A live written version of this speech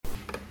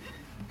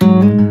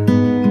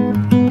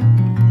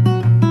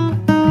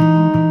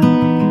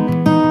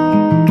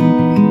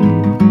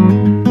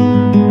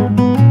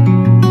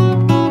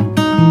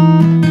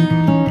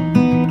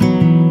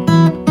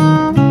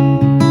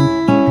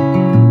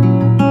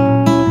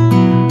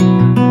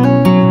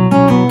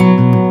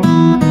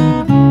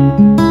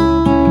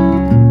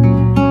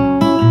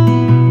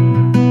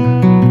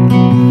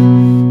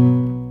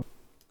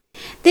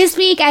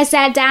week I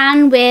sat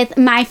down with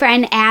my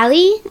friend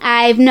Allie.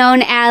 I've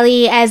known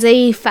Allie as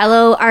a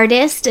fellow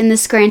artist in the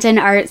Scranton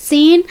art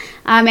scene,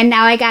 and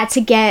now I got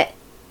to get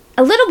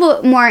a little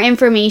bit more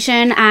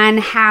information on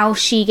how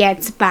she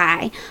gets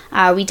by.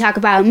 We talk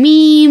about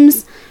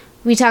memes,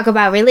 we talk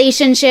about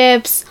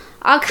relationships,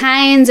 all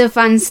kinds of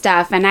fun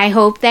stuff, and I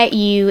hope that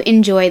you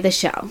enjoy the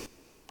show.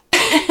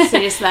 So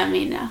just let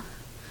me know.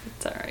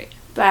 It's all right.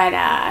 But,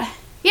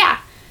 yeah.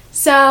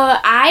 So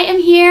I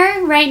am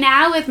here right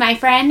now with my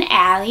friend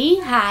Allie.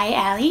 Hi,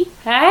 Allie.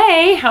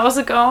 Hey, how's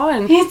it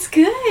going? It's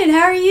good.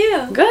 How are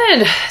you?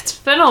 Good. It's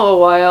been a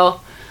little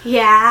while.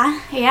 Yeah,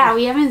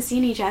 we haven't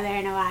seen each other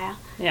in a while.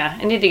 Yeah,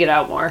 I need to get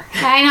out more.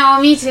 I know,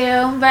 me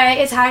too, but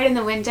it's hard in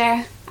the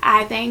winter,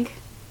 I think.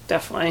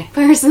 Definitely.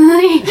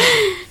 Personally.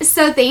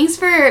 So thanks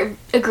for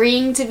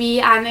agreeing to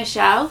be on the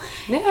show.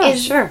 Yeah,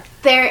 sure.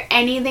 Is there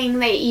anything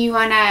that you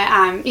want to,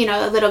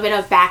 a little bit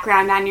of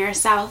background on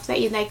yourself that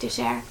you'd like to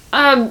share?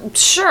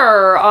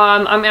 Sure.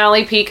 I'm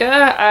Allie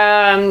Pica.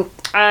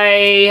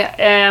 I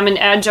am an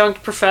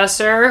adjunct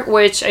professor,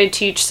 which I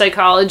teach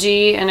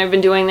psychology, and I've been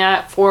doing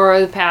that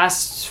for the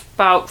past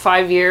about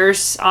 5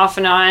 years, off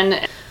and on.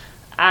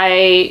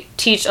 I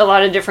teach a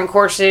lot of different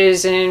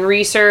courses in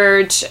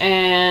research,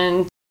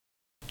 and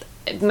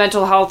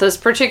mental health is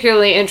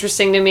particularly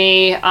interesting to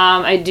me.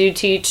 I do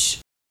teach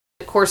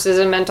courses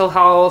in mental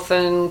health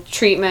and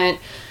treatment.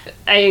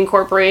 I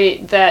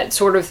incorporate that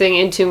sort of thing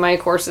into my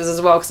courses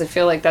as well because I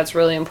feel like that's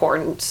really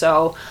important.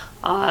 So,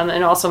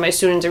 and also my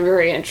students are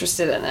very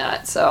interested in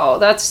that. So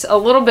that's a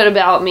little bit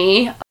about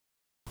me.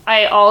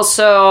 I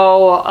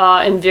also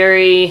am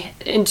very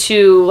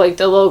into like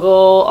the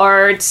local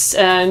arts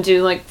and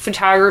do like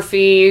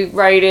photography,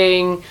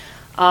 writing,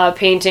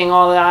 painting,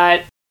 all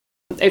that.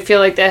 I feel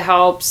like that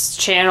helps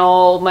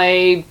channel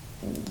my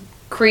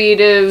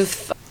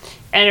creative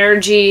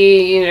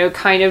energy,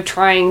 kind of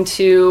trying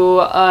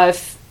to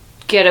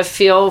get a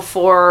feel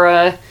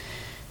for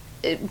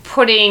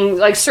putting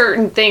like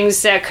certain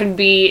things that could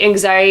be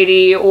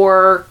anxiety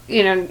or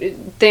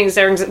things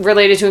that are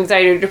related to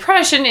anxiety or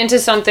depression into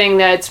something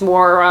that's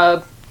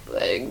more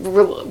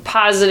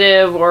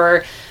positive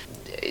or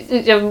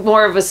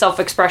more of a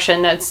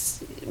self-expression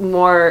that's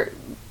more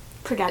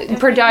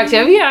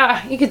productive.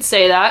 Yeah, you could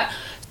say that.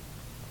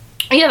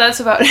 Yeah, that's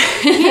about it.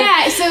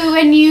 Yeah,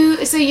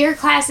 so your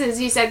classes,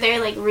 you said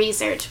they're like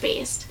research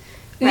based.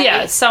 Right?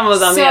 Yeah, some of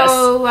them, yes.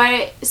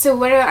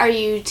 What are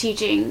you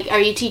teaching? Are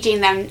you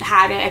teaching them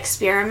how to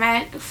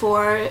experiment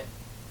for,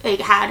 like,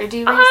 how to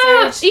do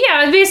research?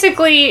 Yeah,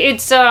 basically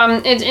it's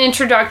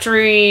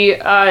introductory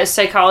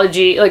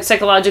psychology, like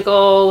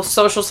psychological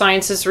social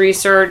sciences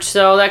research.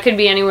 So that could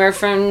be anywhere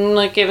from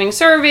like giving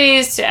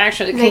surveys to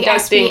actually like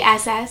conducting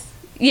SPSS.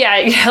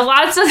 Yeah,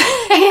 lots of Is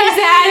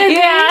that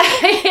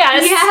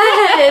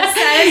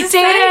yes.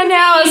 Data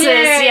analysis,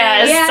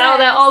 yes.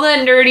 All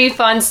that nerdy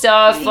fun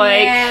stuff.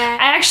 Like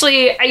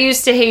I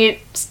used to hate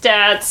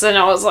stats, and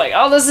I was like,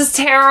 oh, this is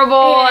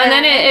terrible. Yeah. And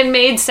then it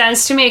made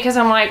sense to me because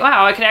I'm like,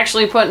 wow, I could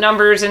actually put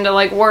numbers into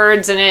like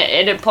words, and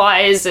it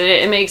applies.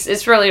 And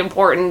it's really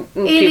important.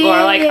 And people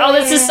are like, oh,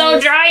 this is so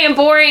dry and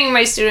boring.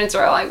 My students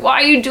are like,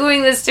 why are you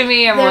doing this to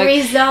me? I'm the like,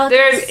 result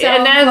is so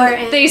and then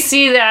important. they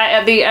see that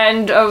at the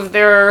end of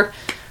their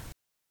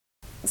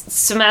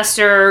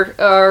semester,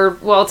 or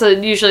it's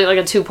usually like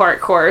a 2-part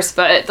course,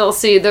 but they'll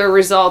see their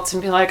results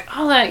and be like,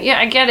 oh,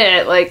 I get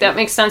it, like that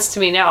makes sense to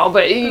me now.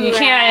 But you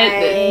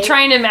can't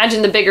trying to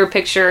imagine the bigger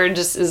picture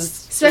just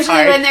is especially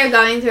hard. when they're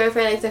going through it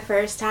for like the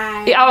first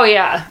time. Oh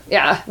yeah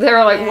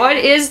they're like, what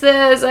is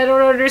this? I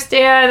don't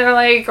understand. They're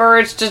like, or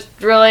it's just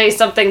really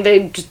something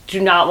they just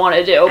do not want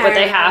to do, but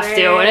they have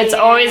to, and it's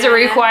always a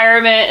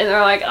requirement, and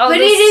they're like, oh, but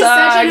this it is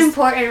sucks. such an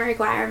important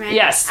requirement.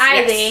 Yes,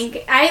 I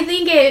think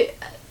it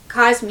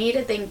caused me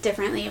to think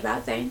differently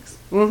about things.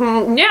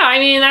 Mm-hmm. Yeah, I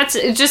mean, that's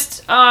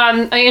just,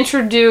 I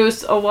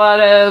introduce a lot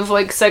of,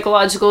 like,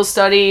 psychological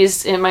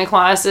studies in my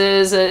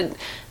classes, and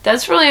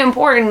that's really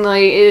important,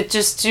 like,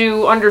 just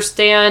to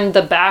understand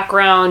the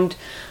background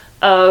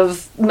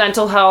of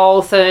mental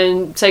health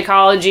and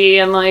psychology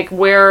and, like,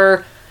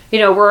 where,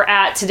 we're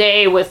at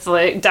today with,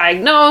 like,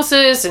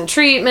 diagnosis and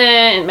treatment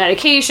and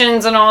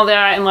medications and all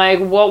that, and, like,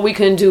 what we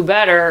can do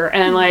better,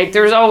 and, like,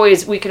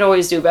 we can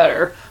always do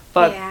better,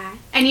 but... Yeah.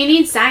 And you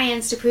need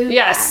science to prove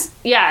that.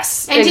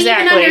 Yes, and exactly. to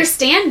even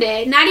understand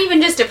it. Not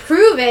even just to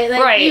prove it,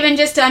 like even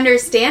just to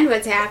understand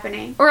what's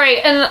happening. Right,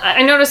 and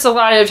I noticed a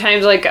lot of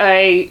times, like,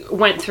 I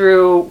went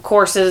through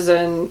courses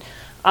and,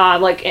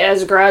 like,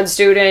 as a grad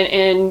student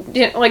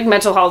in, like,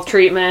 mental health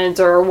treatment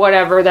or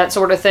whatever, that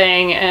sort of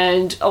thing,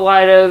 and a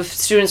lot of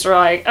students are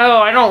like, oh,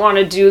 I don't want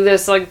to do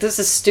this, like, this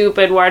is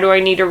stupid, why do I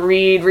need to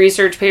read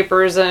research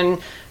papers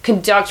and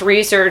conduct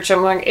research?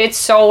 I'm like, it's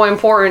so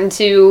important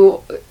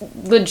to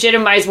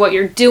legitimize what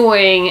you're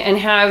doing and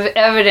have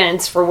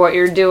evidence for what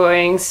you're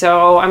doing.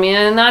 So, I mean,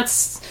 and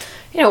that's,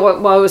 what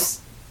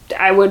most,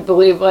 I would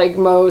believe, like,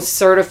 most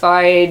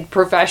certified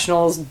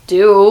professionals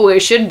do. It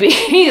should be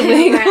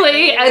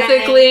legally,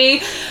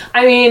 ethically.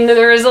 I mean,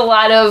 there is a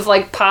lot of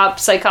like pop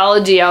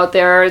psychology out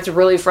there. It's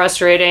really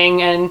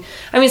frustrating, and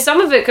I mean,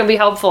 some of it can be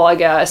helpful, I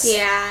guess.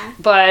 Yeah.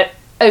 But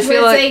I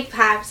feel like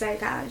pop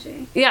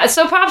psychology. Yeah,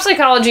 so pop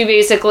psychology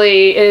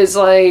basically is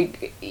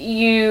like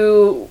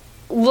you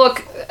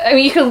look. I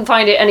mean, you can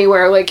find it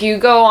anywhere. Like you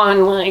go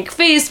on like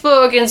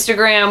Facebook,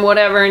 Instagram,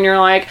 whatever, and you're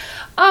like,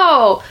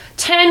 oh,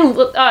 10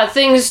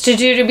 things to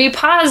do to be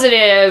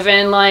positive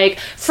and like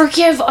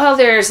forgive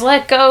others,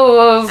 let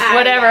go of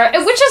whatever,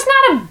 yes. Which is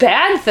not a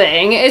bad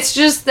thing. It's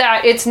just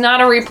that it's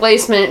not a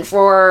replacement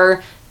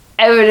for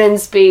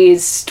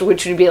evidence-based,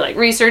 which would be like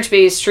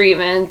research-based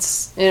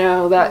treatments,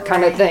 that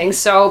kind of thing.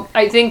 So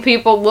I think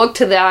people look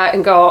to that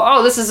and go,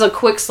 oh, this is a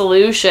quick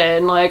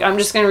solution. Like, I'm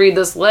just going to read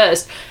this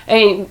list. I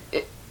mean,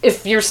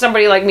 if you're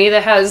somebody like me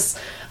that has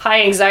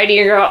high anxiety,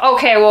 you go,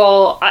 okay,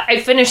 well, I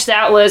finished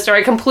that list, or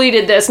I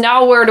completed this.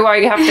 Now where do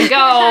I have to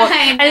go?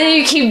 And then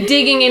you keep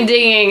digging and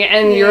digging,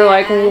 and you're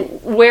like,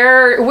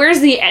 where's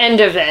the end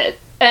of it?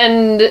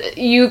 And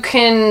you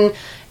can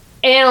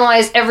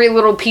analyze every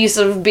little piece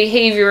of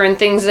behavior and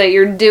things that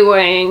you're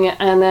doing,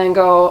 and then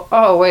go,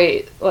 oh,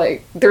 wait,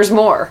 like, there's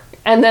more.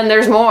 And then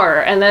there's more.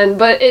 And then,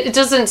 but it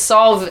doesn't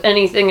solve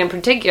anything in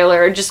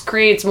particular. It just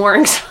creates more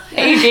anxiety.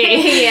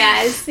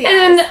 Yes.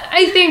 And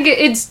I think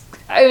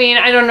I mean,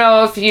 I don't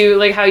know if you,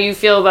 like, how you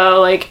feel about,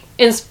 like,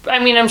 I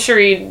mean, I'm sure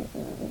you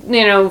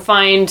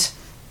find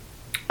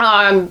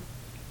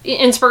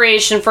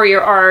inspiration for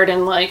your art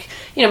and, like,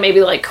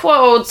 maybe, like,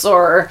 quotes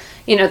or,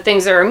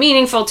 things that are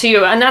meaningful to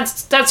you. And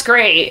that's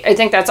great. I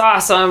think that's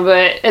awesome.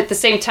 But at the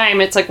same time,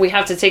 it's like we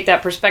have to take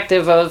that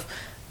perspective of,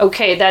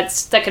 okay,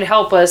 that could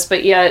help us,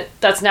 but yet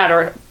that's not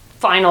our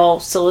final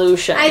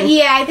solution.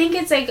 I think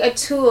it's like a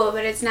tool,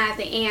 but it's not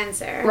the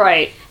answer.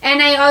 Right. And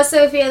I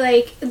also feel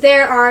like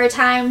there are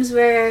times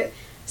where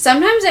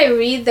sometimes I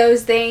read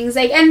those things,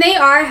 like, and they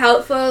are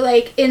helpful,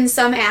 like, in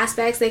some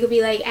aspects. They could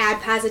be, like,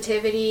 add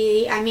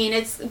positivity. I mean,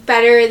 it's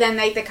better than,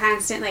 like, the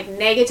constant, like,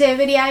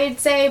 negativity, I'd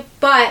say.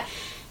 But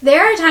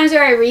there are times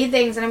where I read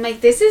things and I'm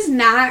like, this is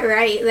not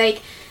right.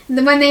 Like,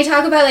 when they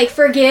talk about, like,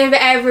 forgive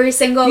every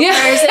single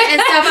person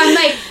and stuff, I'm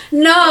like,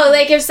 no,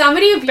 like, if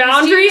somebody abused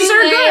boundaries you,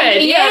 are like,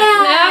 good.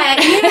 Yeah.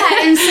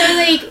 And so,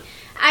 like,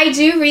 I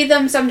do read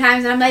them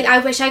sometimes, and I'm like, I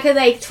wish I could,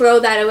 like, throw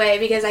that away,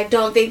 because I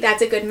don't think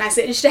that's a good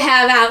message to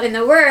have out in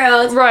the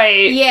world.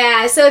 Right.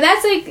 Yeah, so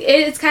that's, like,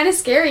 it's kind of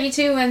scary,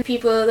 too, when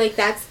people, like,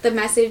 that's the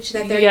message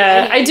that they're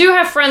getting. I do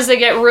have friends that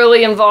get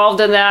really involved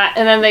in that,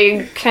 and then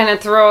they kind of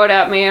throw it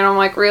at me, and I'm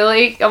like,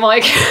 really? I'm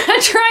like,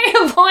 try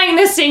applying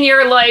this in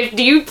your life.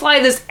 Do you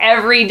apply this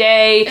every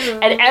day,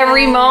 at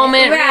every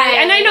moment? Right.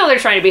 And I know they're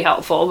trying to be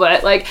helpful,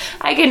 but, like,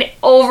 I can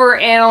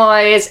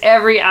overanalyze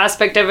every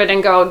aspect of it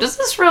and go, does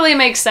this really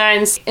make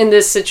sense in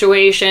this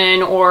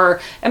situation,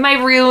 or am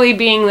I really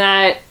being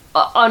that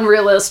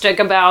unrealistic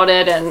about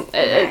it? And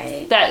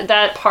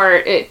that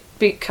part, it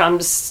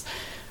becomes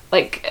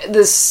like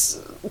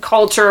this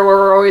culture where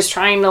we're always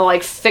trying to,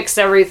 like, fix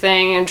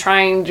everything and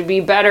trying to be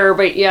better,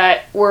 but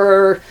yet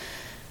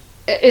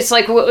it's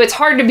like it's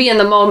hard to be in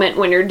the moment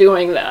when you're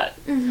doing that.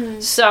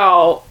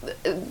 So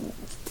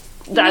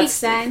that makes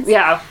sense.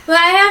 Yeah. Well,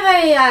 I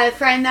have a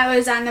friend that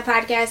was on the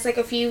podcast like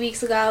a few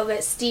weeks ago,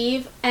 but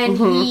Steve, and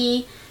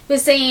he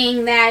was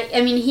saying that,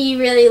 I mean, he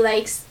really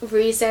likes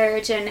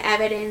research and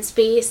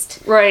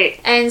evidence-based.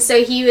 Right. And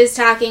so he was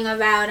talking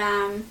about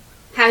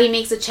how he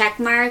makes a check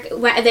mark.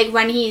 Like,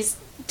 when he's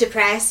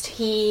depressed,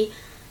 he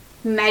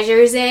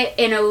measures it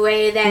in a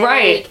way that,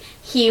 like,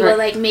 he will,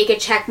 like, make a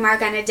check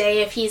mark on a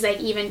day if he's,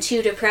 like, even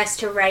too depressed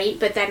to write,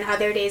 but then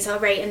other days he'll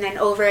write, and then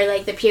over,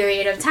 like, the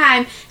period of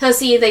time, he'll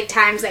see, like,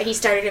 times that he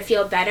started to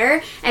feel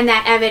better, and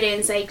that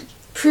evidence, like,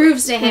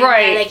 proves to him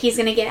that, like, he's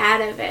gonna get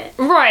out of it.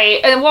 Right.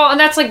 And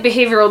that's like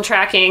behavioral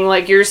tracking.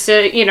 Like,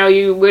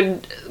 you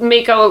would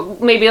make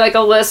maybe like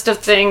a list of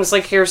things,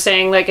 like you're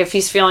saying, like if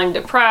he's feeling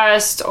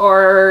depressed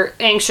or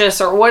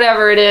anxious or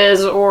whatever it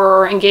is,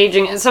 or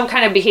engaging in some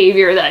kind of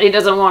behavior that he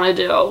doesn't want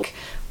to do.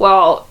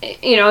 Well,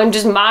 and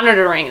just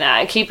monitoring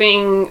that,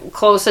 keeping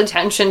close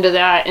attention to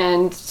that,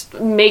 and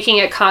making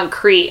it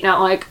concrete.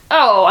 Not like,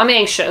 oh, I'm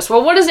anxious.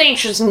 Well, what does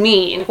anxious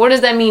mean? What does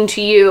that mean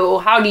to you?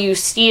 How do you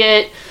see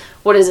it?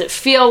 What does it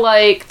feel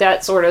like?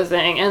 That sort of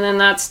thing. And then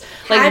that's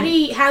like,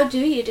 how do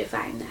you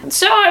define that?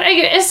 So I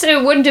guess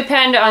it would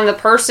depend on the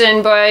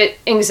person, but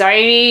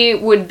anxiety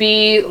would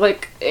be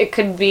like, it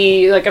could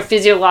be like a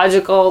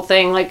physiological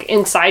thing, like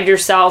inside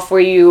yourself,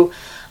 where you,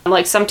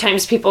 like,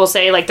 sometimes people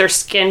say like their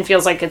skin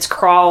feels like it's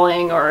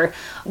crawling, or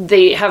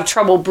they have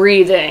trouble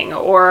breathing,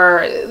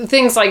 or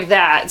things like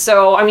that.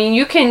 So I mean,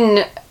 you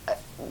can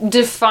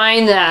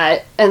define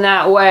that in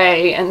that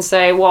way and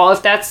say, well,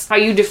 if that's how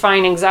you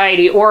define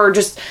anxiety, or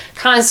just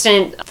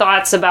constant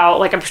thoughts about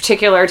like a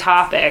particular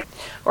topic,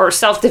 or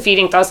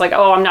self-defeating thoughts like,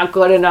 oh, I'm not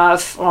good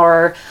enough,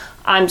 or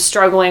I'm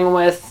struggling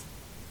with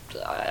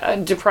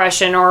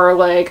depression, or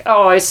like,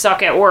 oh, I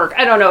suck at work.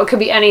 I don't know. It could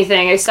be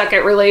anything. I suck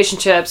at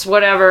relationships,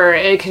 whatever.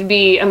 It could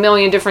be a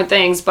million different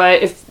things.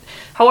 But if,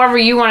 however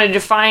you want to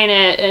define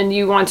it, and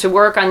you want to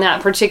work on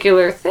that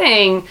particular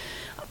thing,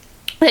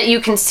 that you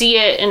can see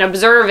it and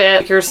observe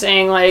it. Like you're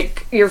saying,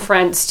 like your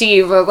friend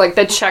Steve, of like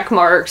the check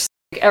marks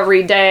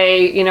every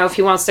day, you know, if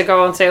he wants to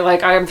go and say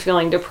like, I'm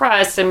feeling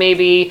depressed, and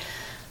maybe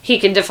he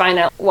can define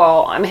that,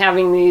 well, I'm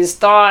having these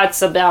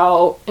thoughts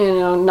about, you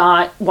know,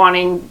 not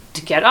wanting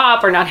to get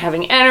up or not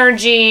having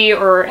energy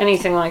or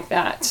anything like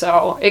that.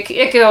 So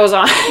it goes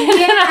on.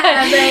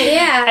 Yeah, but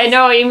yeah. I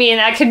know what you mean.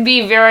 That could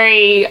be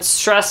very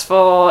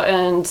stressful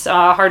and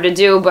hard to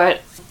do,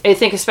 but I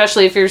think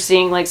especially if you're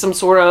seeing like some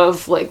sort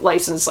of like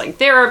licensed like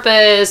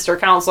therapist or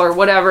counselor or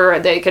whatever,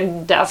 they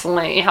can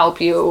definitely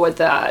help you with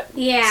that.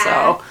 Yeah.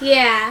 So.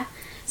 Yeah.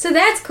 So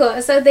that's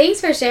cool. So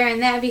thanks for sharing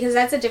that, because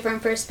that's a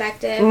different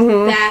perspective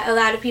that a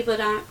lot of people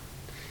don't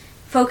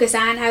focus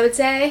on, I would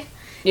say.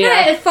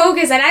 Yeah. Not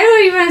focus on. I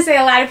don't even want to say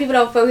a lot of people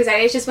don't focus on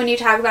it. It's just when you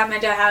talk about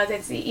mental health,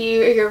 it's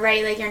you're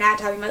right. Like, you're not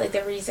talking about like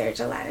the research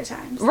a lot of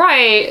times.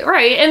 Right.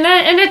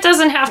 And it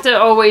doesn't have to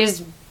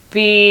always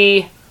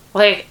be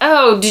like,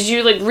 oh, did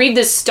you like read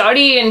this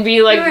study and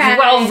be like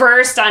well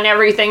versed on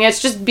everything?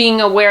 It's just being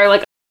aware,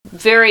 like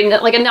very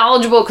like a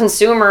knowledgeable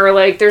consumer.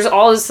 Like there's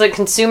all this like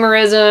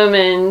consumerism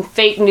and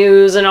fake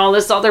news and all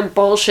this other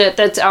bullshit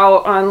that's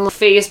out on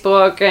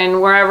Facebook and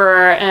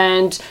wherever,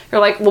 and you're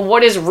like, well,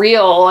 what is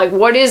real? Like,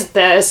 what is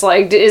this?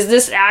 Like, is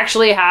this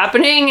actually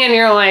happening? And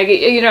you're like,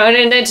 you know,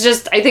 and it's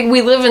just, I think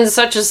we live in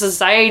such a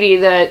society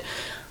that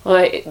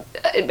like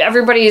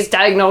everybody is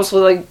diagnosed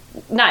with, like,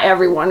 not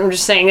everyone, I'm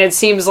just saying, it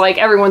seems like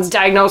everyone's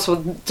diagnosed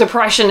with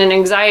depression and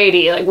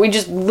anxiety. Like, we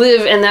just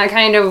live in that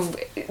kind of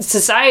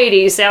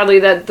society, sadly,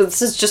 that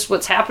this is just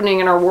what's happening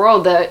in our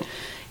world. That,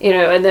 you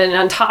know, and then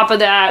on top of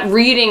that,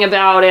 reading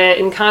about it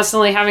and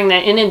constantly having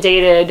that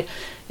inundated,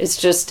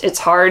 it's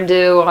hard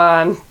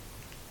to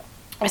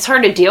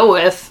deal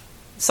with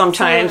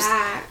sometimes.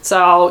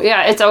 So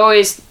yeah, it's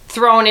always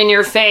thrown in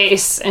your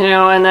face, you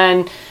know,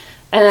 and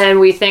then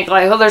we think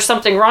like, oh, there's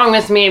something wrong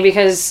with me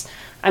because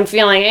I'm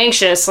feeling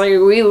anxious. Like,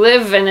 we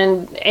live in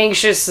an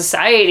anxious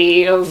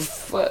society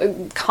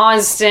of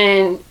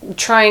constant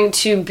trying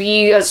to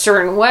be a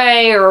certain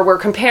way, or we're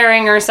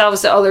comparing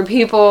ourselves to other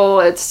people.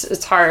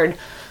 It's hard.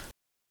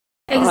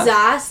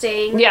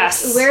 Exhausting.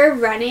 Yes. We're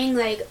running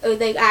like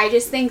I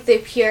just think the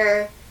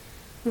pure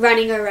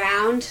running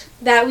around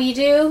that we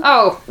do.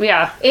 Oh,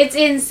 yeah. It's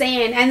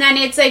insane. And then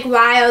it's like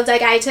wild.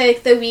 Like, I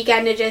took the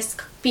weekend to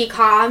just be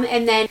calm,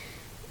 and then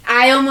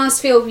I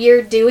almost feel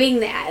weird doing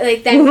that.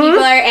 Like, then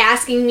people are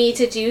asking me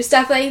to do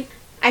stuff, like,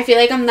 I feel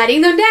like I'm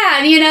letting them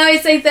down, you know?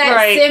 It's like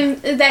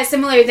that that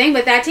similar thing,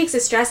 but that takes a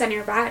stress on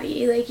your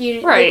body. Like,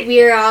 like,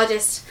 we're all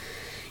just,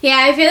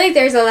 yeah, I feel like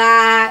there's a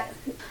lot.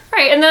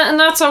 Right, and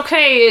that's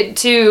okay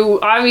to,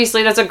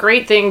 obviously, that's a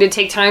great thing to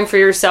take time for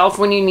yourself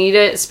when you need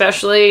it,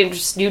 especially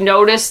just you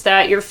notice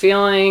that you're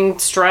feeling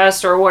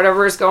stressed or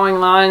whatever is going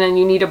on and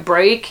you need a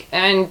break,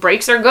 and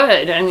breaks are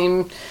good. I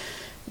mean,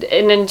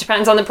 and it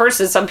depends on the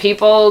person. Some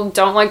people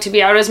don't like to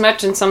be out as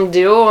much and some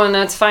do, and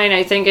that's fine.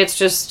 I think it's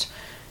just,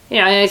 you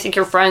know, I think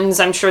your friends,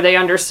 I'm sure they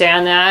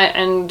understand that,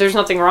 and there's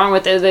nothing wrong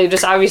with it. They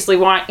just obviously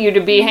want you to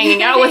be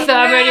hanging out with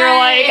them, and you're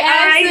like,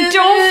 I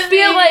don't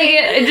feel like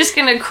it. I'm just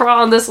gonna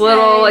crawl in this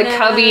little like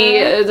cubby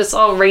that's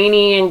all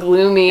rainy and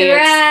gloomy.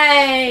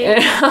 Right. You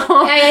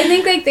know? I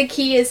think like the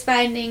key is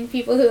finding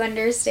people who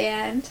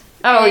understand.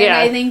 Oh, and yeah.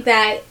 I think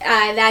that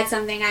that's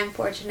something I'm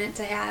fortunate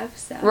to have.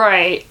 So.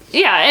 Right.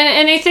 Yeah,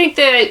 and I think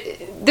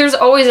that there's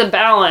always a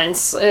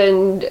balance,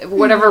 and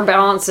whatever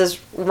balance is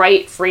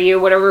right for you,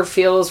 whatever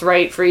feels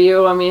right for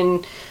you. I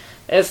mean,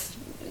 if,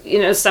 you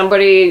know,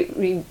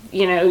 somebody,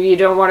 you know, you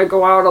don't want to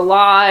go out a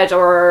lot,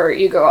 or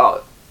you go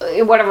out,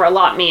 whatever a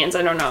lot means,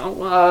 I don't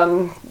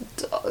know,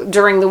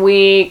 during the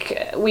week,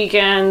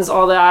 weekends,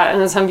 all that, and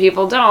then some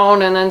people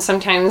don't, and then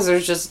sometimes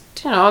there's just,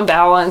 you know, a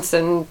balance,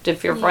 and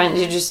if you're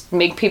friends, you just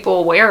make people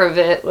aware of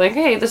it, like,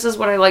 hey, this is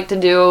what I like to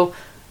do,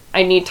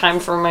 I need time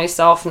for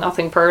myself,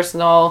 nothing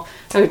personal.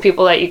 I mean,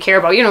 people that you care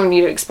about, you don't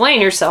need to explain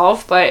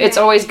yourself, but it's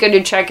always good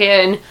to check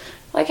in,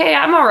 like, hey,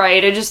 I'm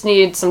alright, I just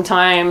need some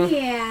time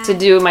to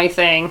do my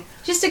thing.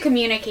 Just to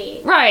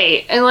communicate.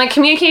 Right, and like,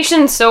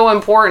 communication is so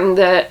important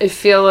that I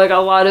feel like a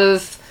lot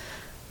of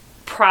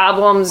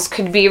problems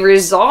could be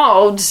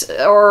resolved,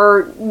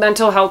 or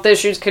mental health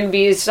issues could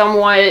be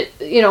somewhat,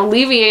 you know,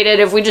 alleviated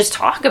if we just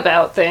talk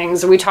about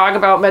things, we talk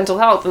about mental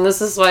health, and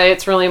this is why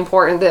it's really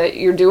important that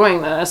you're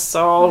doing this,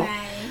 so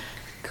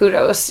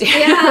kudos.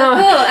 Yeah,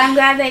 cool. I'm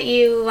glad that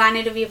you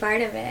wanted to be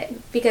part of it,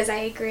 because I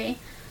agree.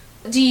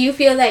 Do you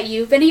feel that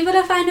you've been able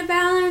to find a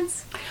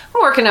balance?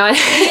 I'm working on it.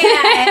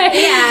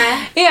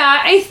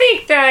 Yeah, I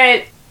think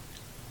that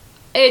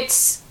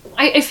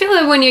I feel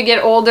that when you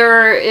get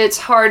older, it's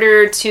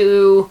harder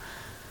to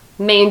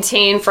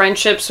maintain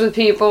friendships with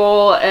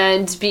people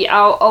and be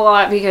out a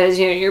lot, because,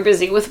 you know, you're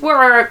busy with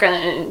work,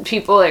 and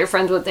people that you're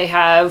friends with, they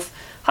have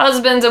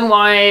husbands and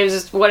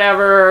wives,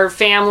 whatever,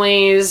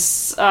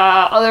 families,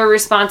 other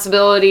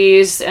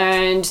responsibilities,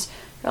 and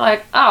you're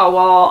like, oh,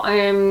 well,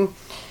 I'm,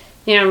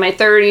 you know, in my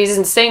 30s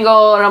and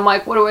single, and I'm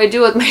like, what do I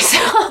do with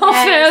myself?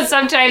 You know,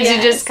 sometimes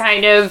you just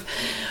kind of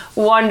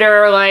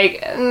wonder,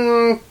 like,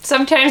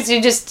 sometimes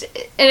you just,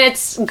 and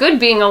it's good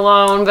being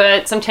alone,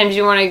 but sometimes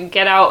you want to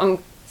get out and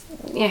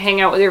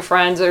hang out with your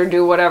friends or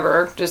do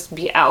whatever, just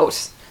be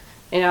out,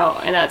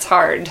 and that's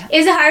hard.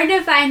 It's hard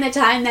to find the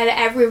time that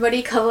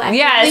everybody collectively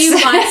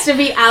Yes. wants to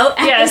be out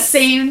at Yes. the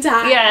same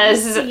time.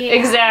 Yes,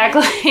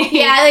 exactly.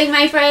 Yeah, like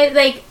my friend,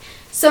 like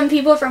some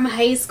people from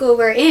high school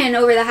were in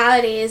over the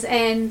holidays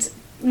and,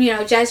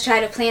 just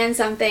tried to plan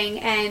something,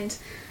 and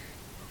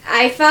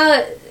I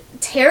felt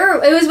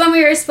terrible. It was when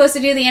we were supposed to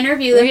do the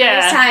interview the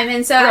first time,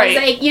 and so I was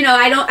like,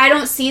 I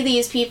don't see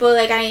these people,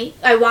 like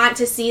I want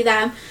to see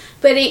them,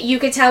 but you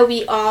could tell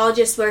we all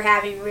just were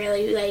having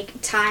really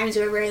like times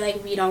where we're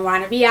like, we don't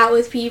want to be out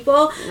with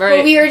people,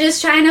 but we were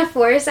just trying to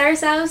force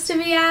ourselves to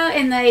be out,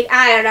 and like,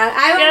 I don't know,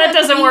 that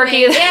doesn't work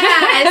either.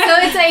 Yeah,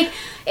 so it's like,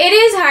 it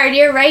is hard,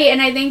 you're right,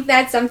 and I think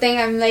that's something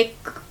I'm like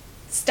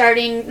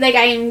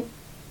I'm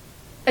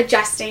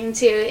adjusting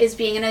to, is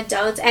being an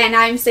adult, and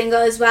I'm single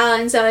as well,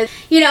 and so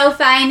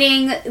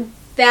finding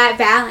that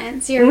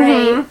balance, you're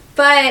right,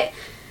 but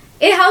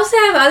it helps to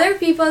have other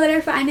people that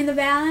are finding the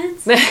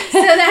balance, so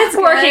that's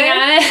working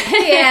on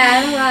it.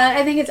 Yeah, well,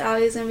 I think it's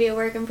always going to be a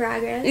work in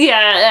progress.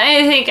 Yeah,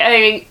 I think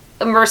I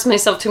immerse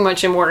myself too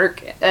much in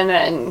work, and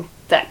then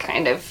that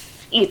kind of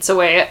eats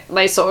away at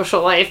my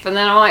social life, and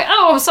then I'm like,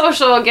 oh, I'm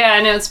social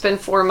again, and it's been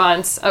 4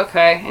 months.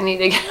 Okay, I need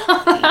to get out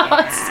of the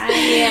house.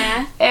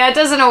 Yeah. Yeah, it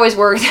doesn't always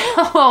work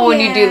that well when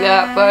you do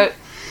that, but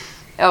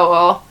oh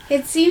well.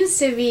 It seems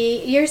to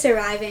be, you're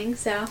surviving,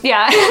 so.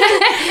 Yeah.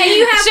 And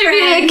you have Should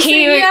friends.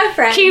 be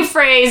the key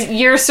phrase,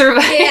 you're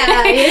surviving.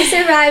 Yeah, you're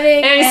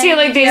surviving. And I see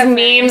like these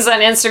memes on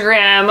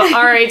Instagram.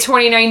 All right,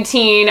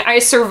 2019, I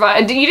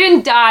survived. You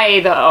didn't die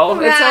though.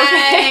 Right.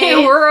 It's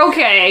okay. We're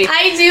okay.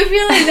 I do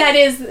feel like that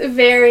is a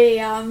very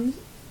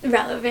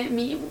relevant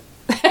meme.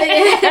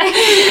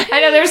 I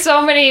know there's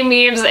so many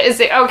memes that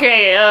say,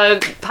 okay,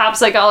 pop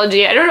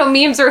psychology. I don't know,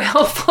 memes are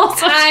helpful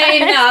sometimes. I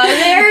know.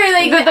 They're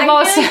like, They're the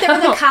most, feel like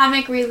they're the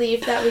comic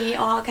relief that we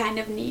all kind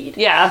of need.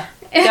 Yeah,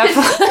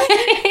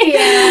 definitely.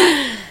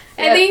 Yeah.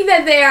 I think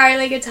that they are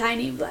like a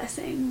tiny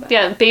blessing. But.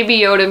 Yeah, Baby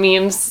Yoda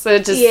memes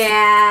that just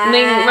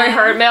make my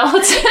heart melt.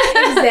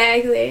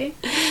 Exactly.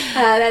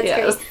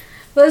 That's great.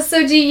 Well,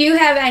 so do you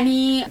have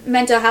any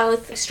mental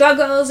health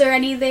struggles or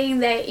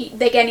anything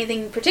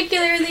anything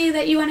particularly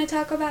that you want to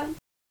talk about?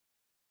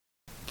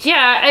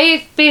 Yeah,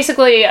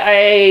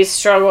 I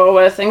struggle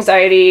with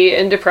anxiety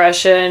and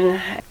depression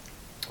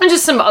and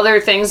just some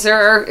other things. There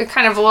are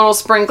kind of a little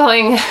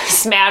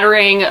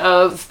smattering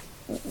of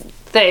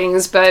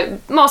things,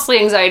 but mostly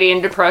anxiety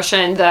and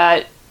depression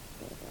that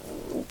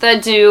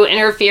do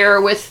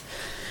interfere with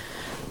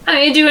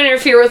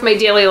my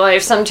daily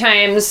life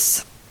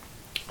sometimes.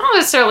 Not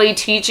necessarily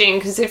teaching,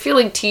 because I feel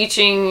like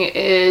teaching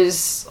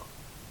is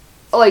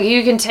like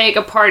you can take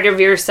a part of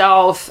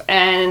yourself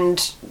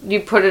and you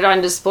put it on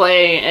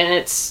display and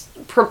it's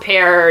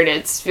prepared.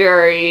 It's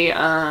very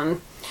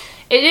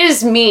it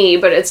is me,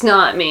 but it's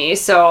not me,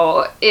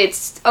 so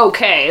it's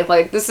okay.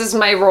 Like, this is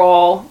my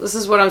role, this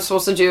is what I'm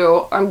supposed to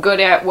do, I'm good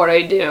at what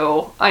I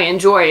do, I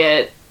enjoy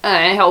it, and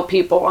I help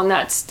people, and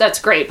that's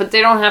great, but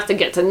they don't have to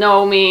get to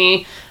know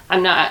me.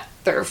 I'm not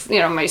their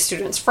my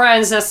students'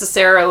 friends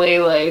necessarily.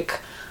 Like,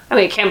 I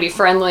mean, it can be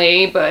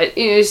friendly, but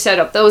you set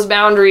up those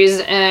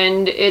boundaries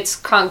and it's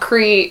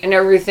concrete and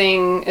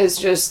everything is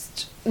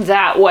just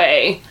that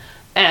way.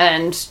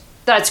 And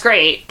that's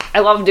great. I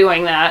love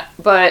doing that.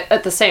 But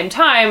at the same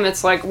time,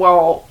 it's like,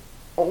 well,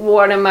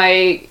 what am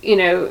I,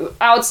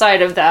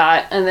 outside of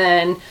that? And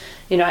then,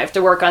 I have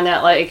to work on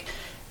that, like,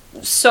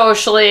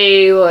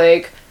 socially,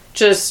 like,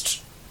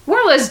 just more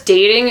or less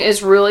dating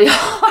is really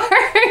hard.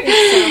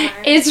 It's so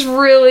hard. It's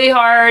really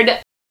hard.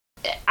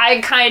 I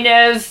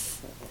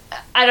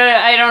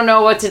don't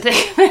know what to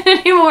think of it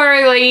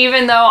anymore. Like,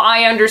 even though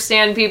I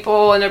understand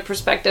people in a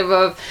perspective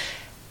of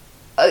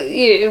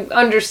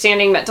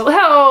understanding mental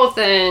health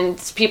and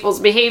people's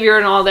behavior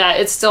and all that,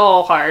 it's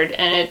still hard,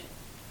 and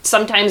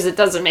sometimes it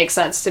doesn't make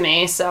sense to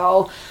me.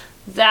 So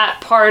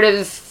that part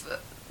of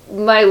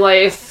my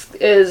life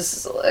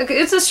it's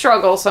a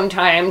struggle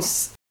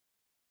sometimes.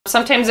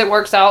 Sometimes it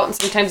works out and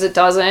sometimes it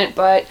doesn't,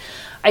 but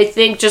I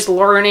think just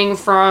learning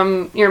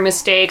from your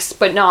mistakes,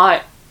 but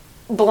not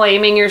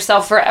blaming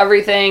yourself for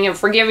everything and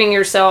forgiving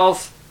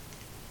yourself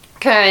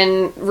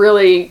can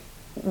really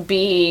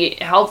be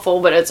helpful,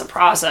 but it's a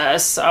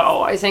process.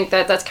 So I think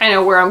that's kind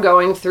of where I'm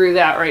going through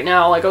that right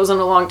now. Like, I was in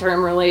a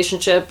long-term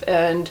relationship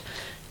and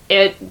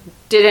it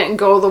didn't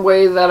go the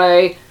way that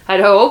I had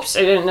hoped.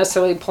 I didn't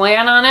necessarily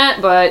plan on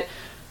it, but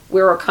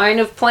we were kind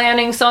of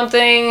planning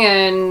something,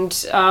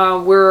 and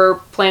we're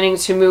planning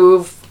to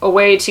move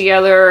away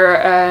together,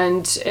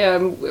 and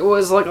it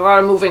was like a lot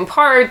of moving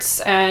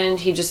parts, and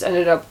he just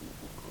ended up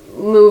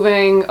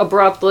moving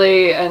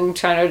abruptly and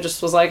kind of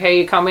just was like, hey,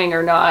 you coming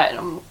or not? And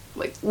I'm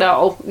like,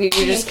 no, you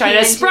just kind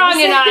of sprung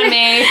it on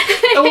me.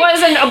 It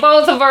wasn't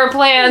both of our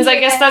plans. I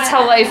guess that's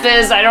how life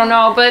is. I don't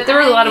know, but there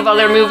were a lot of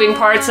other moving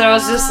parts, and I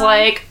was just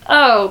like,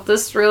 oh,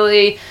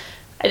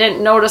 I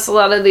didn't notice a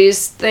lot of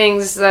these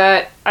things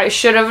that I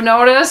should have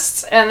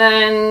noticed, and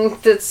then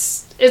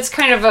it's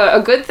kind of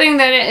a good thing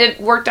that it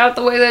worked out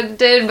the way that it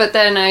did, but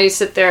then I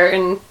sit there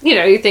and,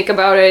 you think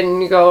about it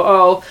and you go,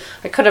 oh,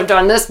 I could have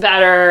done this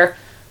better.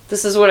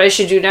 This is what I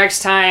should do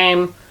next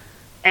time.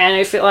 And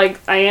I feel like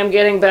I am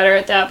getting better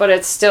at that, but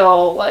it's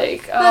still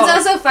like, oh. Well,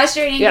 it's also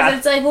frustrating because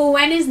it's like, well,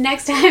 when is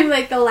next time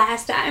like the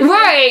last time?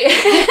 Right.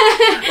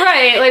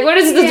 Right. Like, what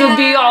is the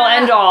be all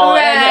end all?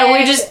 Right. And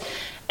we just,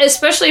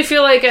 especially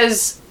feel like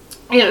as,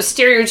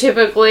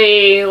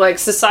 stereotypically, like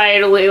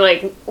societally,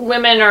 like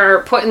women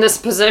are put in this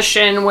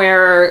position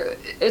where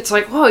it's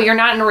like, whoa, you're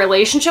not in a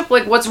relationship?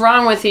 Like, what's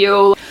wrong with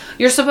you?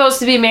 You're supposed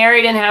to be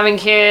married and having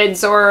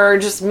kids, or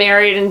just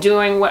married and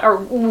doing or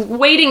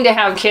waiting to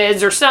have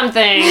kids or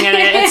something. And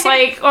it's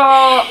like,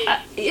 oh,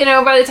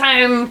 by the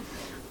time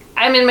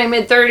I'm in my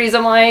mid-30s,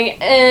 I'm like,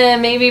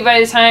 maybe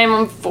by the time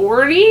I'm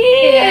 40,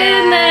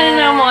 and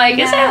then I'm like,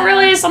 is that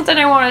really something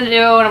I want to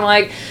do? And I'm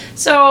like,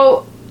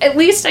 so at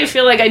least I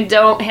feel like I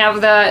don't have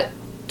that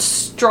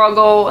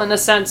struggle in the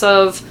sense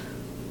of,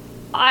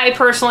 I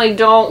personally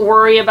don't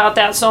worry about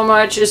that so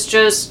much. It's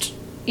just,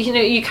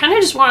 you kind of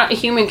just want a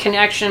human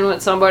connection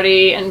with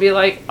somebody and be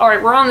like, all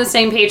right, we're on the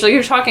same page. Like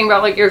you're talking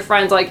about like your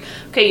friends, like,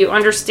 okay, you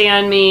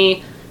understand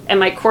me and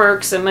my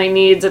quirks and my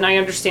needs, and I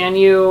understand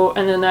you,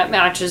 and then that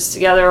matches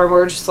together, and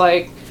we're just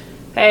like,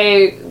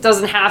 hey, it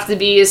doesn't have to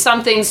be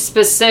something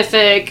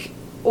specific,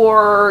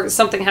 or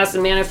something has to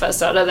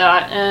manifest out of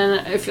that.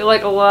 And I feel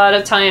like a lot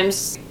of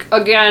times,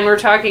 again, we're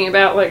talking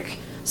about like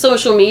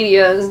social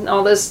media and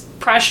all this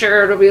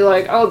pressure to be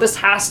like, oh, this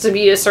has to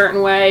be a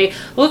certain way.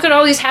 Look at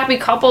all these happy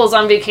couples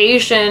on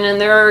vacation, and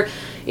they're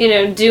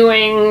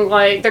doing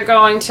like, they're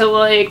going to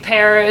like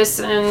Paris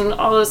and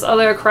all this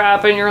other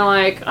crap, and you're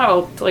like,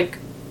 oh, like,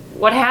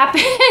 what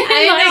happened?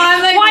 I know,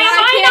 I'm like, why am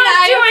I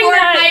not doing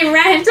that? My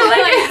rent?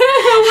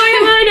 Why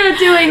am I not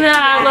doing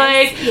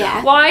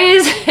that?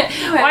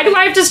 Why do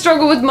I have to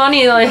struggle with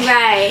money?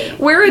 Like,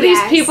 where are these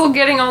people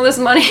getting all this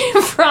money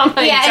from?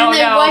 I don't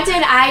know. What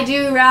did I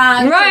do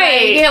wrong?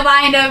 Right. To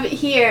wind up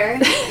here.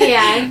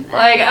 Yeah.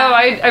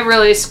 I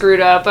really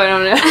screwed up. I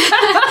don't know.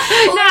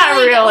 Not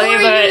really,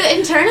 but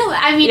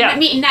I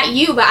mean, not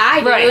you, but I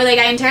do. Right. Like,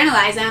 I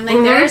internalize it. I'm like,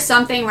 there's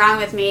something wrong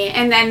with me.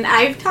 And then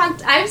I've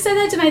said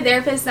that to my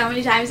therapist so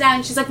many times now,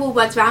 and she's like, well,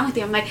 what's wrong with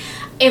you? I'm like,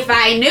 if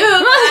I knew,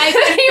 I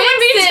could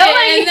fix it,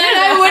 and then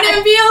I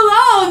wouldn't be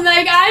alone.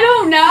 Like, I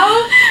don't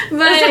know.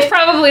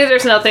 But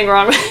there's nothing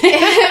wrong with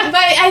it. But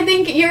I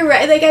think you're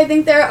right. Like, I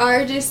think there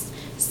are just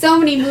so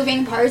many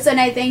moving parts, and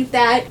I think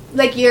that,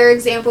 like, your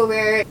example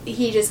where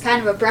he just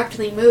kind of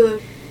abruptly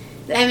moved,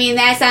 I mean,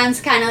 that sounds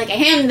kind of like a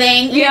him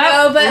thing, you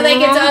know, but, like,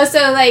 it's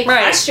also, like,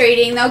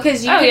 frustrating, though,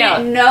 because you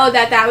didn't know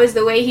that was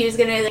the way he was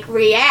going to, like,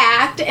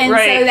 react, and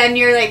so then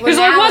you're like, well,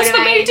 now what's the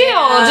big deal?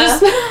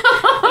 Just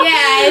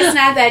it's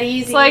not that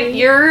easy. It's like,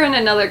 you're in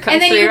another country,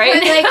 and then you right?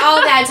 put, like, all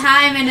that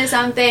time into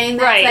something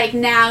that's, like,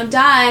 now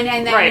done,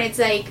 and then it's,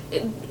 like,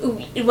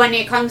 when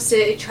it comes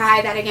to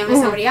try that again with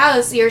somebody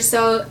else,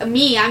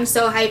 I'm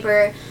so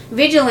hyper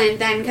vigilant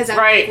then, because I'm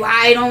like, well,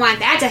 I don't want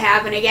that to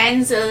happen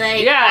again, so like,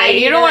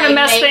 you don't want to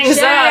mess things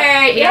up.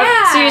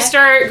 So you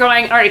start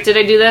going, all right, did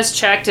I do this?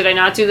 Check. Did I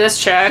not do this?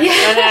 Check.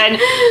 And then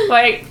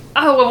like,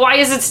 oh, well, why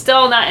is it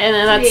still not? And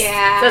then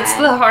that's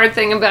the hard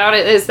thing about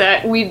it, is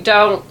that we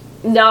don't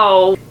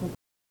know.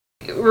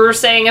 We're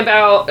saying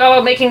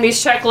about making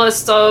these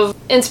checklists of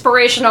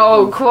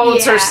inspirational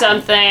quotes or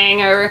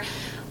something, or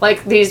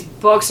like these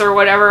books or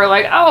whatever,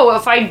 like, oh,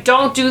 if I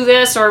don't do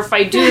this or if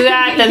I do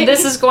that, then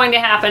this is going to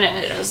happen.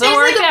 And it doesn't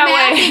work that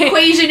way. There's like a math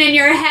equation in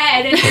your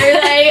head, and you're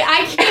like,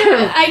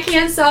 I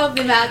can't solve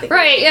the math equation.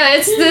 Right, yeah,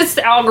 it's this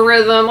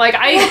algorithm. Like,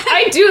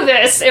 I do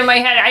this in my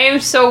head. I am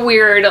so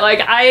weird.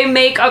 Like, I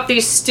make up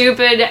these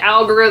stupid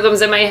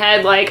algorithms in my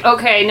head. Like,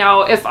 okay,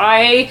 now if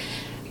I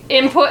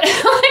input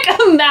like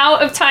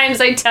amount of times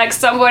I text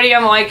somebody,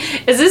 I'm like,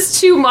 is this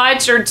too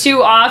much or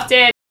too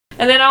often?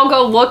 And then I'll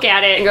go look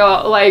at it and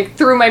go, like,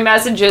 through my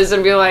messages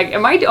and be like,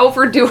 am I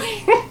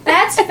overdoing?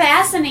 That's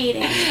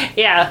fascinating.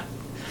 Yeah.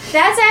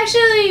 That's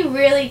actually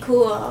really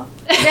cool.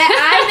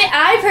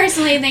 I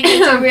personally think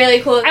it's really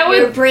cool that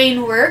your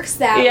brain works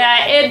that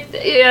way.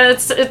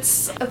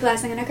 It's a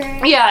blessing and a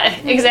curse. Yeah,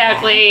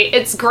 exactly. Yeah.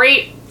 It's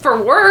great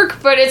for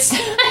work, but it's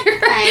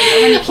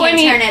when you can't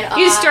turn it off.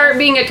 You start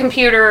being a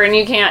computer and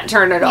you can't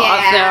turn it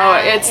off. No,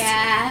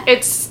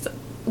 it's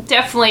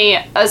definitely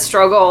a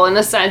struggle in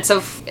the sense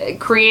of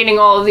creating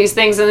all of these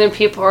things, and then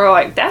people are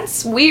like,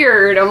 that's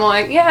weird. I'm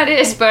like, yeah, it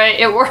is, but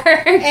it works.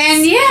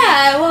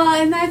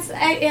 And that's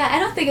I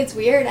don't think it's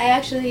weird. I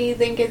actually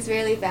think it's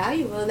really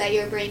valuable that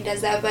your brain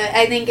does that, but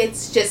I think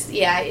it's just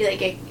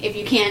like if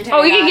you can't turn it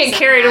off, you can get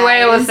carried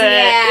away with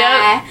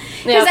it.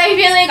 Because I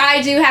feel like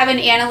I do have an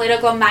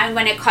analytical mind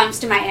when it comes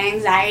to my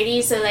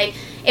anxiety, so like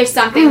if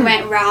something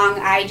went wrong,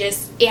 I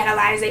just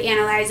analyze it,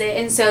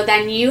 and so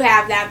then you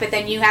have that, but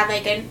then you have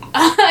like an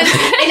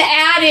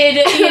added,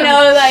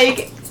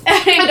 like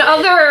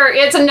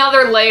it's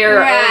another layer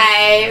of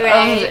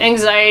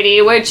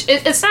anxiety, which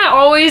it's not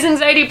always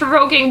anxiety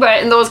provoking,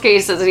 but in those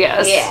cases,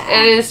 yes,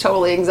 it is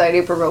totally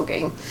anxiety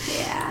provoking.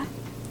 Yeah,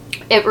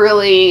 it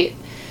really.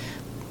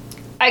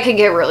 I can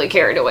get really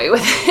carried away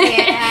with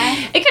it.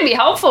 Yeah. It can be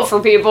helpful for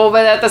people,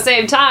 but at the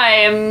same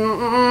time,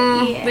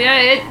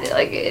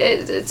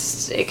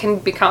 it can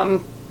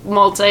become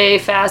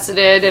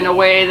multifaceted in a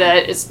way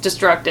that is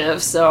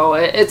destructive. So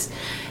it's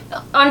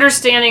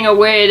understanding a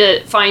way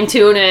to fine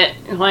tune it.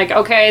 Like,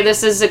 okay,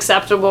 this is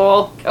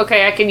acceptable.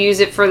 Okay, I can use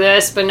it for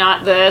this, but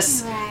not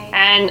this. Right.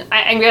 And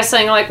I'm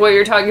guessing, like, what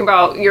you're talking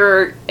about,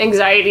 your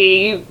anxiety,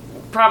 you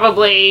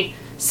probably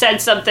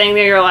said something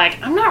that you're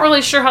like, I'm not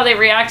really sure how they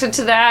reacted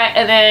to that.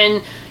 And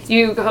then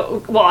you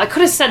go, well, I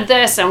could have said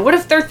this, and what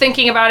if they're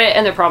thinking about it?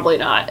 And they're probably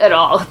not at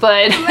all.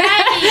 But,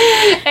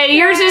 Right. and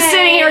you're just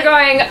sitting here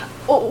going,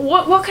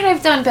 what could I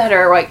have done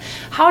better? Like,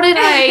 how did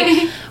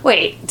I,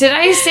 did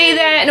I say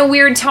that in a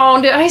weird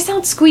tone? Did I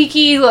sound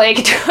squeaky? Like,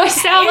 do I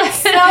sound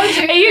It's like,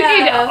 so true, and you though.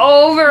 can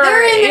over,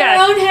 They're in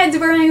their own heads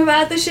worrying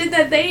about the shit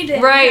that they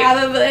did. Right.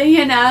 Probably,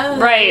 you know?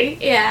 Like,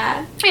 Right.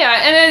 Yeah.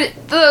 Yeah, and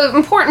the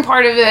important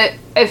part of it,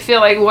 I feel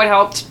like what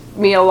helped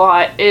me a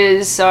lot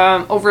is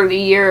over the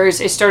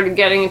years, I started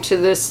getting into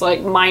this,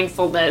 like,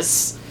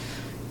 mindfulness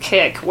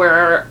kick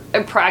where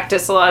I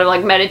practice a lot of,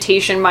 like,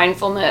 meditation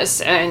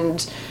mindfulness.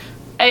 And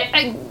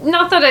I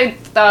not that I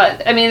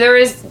thought, I mean, there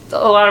is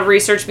a lot of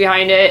research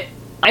behind it.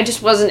 I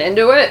just wasn't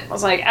into it. I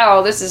was like,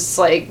 oh, this is,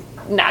 like,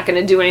 not going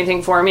to do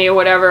anything for me or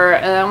whatever.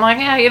 And I'm like,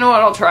 yeah, you know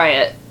what, I'll try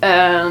it.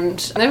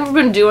 And I've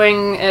been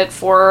doing it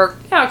for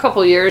a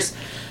couple years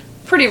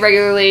pretty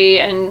regularly,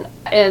 and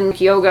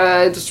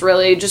yoga is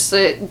really just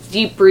the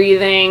deep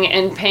breathing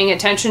and paying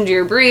attention to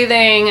your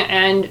breathing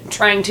and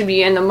trying to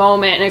be in the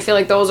moment. And I feel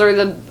like those are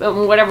the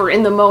whatever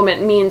in the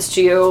moment means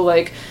to you,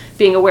 like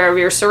being aware of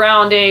your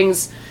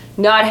surroundings,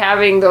 not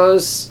having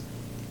those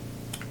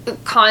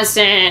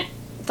constant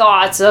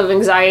thoughts of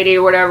anxiety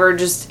or whatever,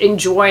 just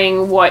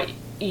enjoying what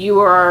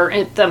you are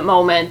at the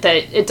moment, that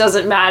it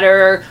doesn't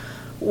matter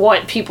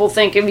what people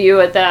think of you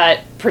at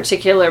that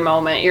particular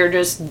moment. You're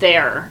just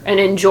there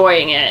and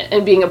enjoying it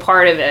and being a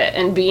part of it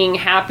and being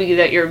happy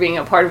that you're being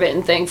a part of it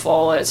and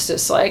thankful. It's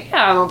just like,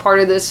 yeah, I'm a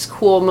part of this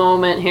cool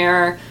moment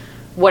here,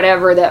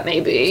 whatever that may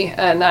be.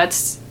 And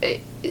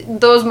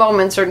those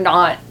moments are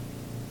not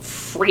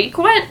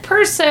frequent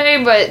per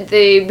se, but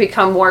they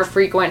become more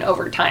frequent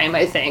over time,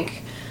 I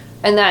think.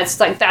 And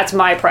that's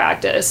my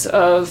practice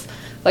of,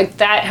 like,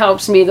 that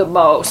helps me the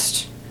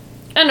most.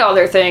 And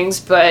other things,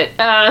 but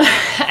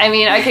I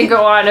mean, I could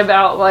go on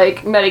about,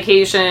 like,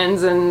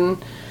 medications and,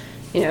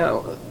 you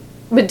know,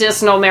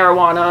 medicinal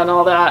marijuana and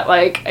all that.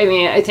 Like, I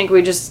mean, I think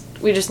we just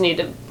need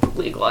to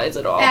legalize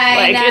it all.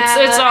 I know.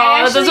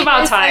 It's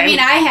about time. I mean,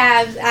 I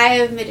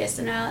have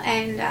medicinal,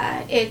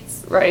 and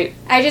it's right.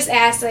 I just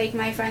asked, like,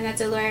 my friend that's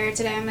a lawyer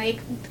today. I'm like,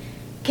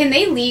 can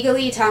they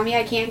legally tell me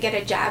I can't get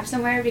a job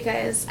somewhere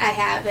because I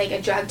have, like, a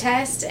drug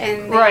test?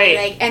 And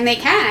they, and they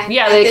can.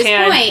 Yeah, at they this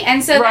can. point.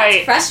 And so Right.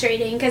 that's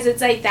frustrating because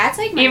it's like, that's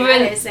like my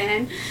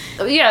medicine.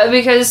 Yeah,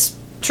 because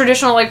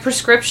traditional, like,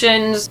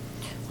 prescriptions,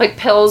 like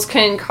pills,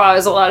 can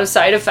cause a lot of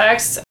side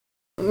effects.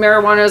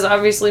 Marijuana is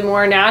obviously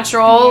more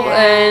natural,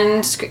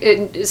 and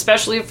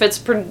especially if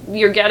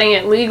you're getting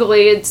it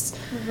legally, it's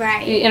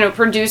right. You know,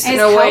 produced in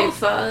it's a way.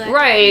 helpful.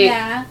 Right.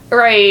 Yeah.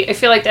 Right. I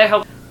feel like that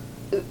helps.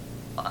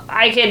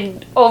 I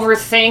could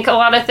overthink a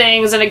lot of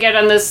things, and I get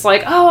on this,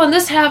 like, oh, and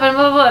this happened,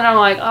 blah, blah, and I'm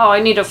like, oh,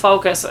 I need to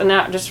focus, and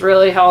that just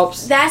really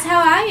helps. That's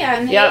how I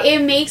am. Yep.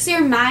 It makes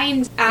your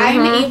mind,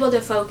 I'm able to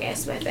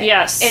focus with it.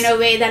 Yes. In a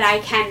way that I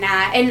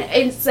cannot. And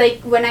it's like,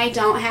 when I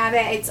don't have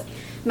it, it's,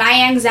 my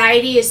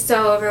anxiety is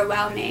so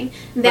overwhelming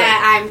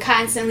that I'm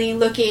constantly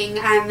looking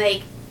on,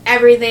 like,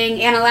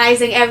 everything,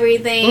 analyzing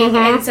everything,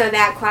 and so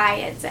that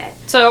quiets it.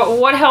 So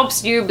what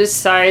helps you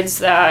besides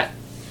that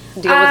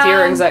deal with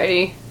your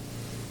anxiety?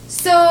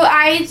 So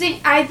I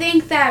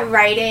think that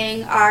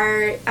writing,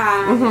 art,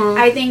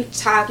 I think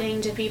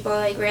talking to people,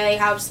 like, really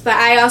helps. But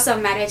I also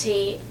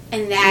meditate,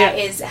 and that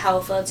is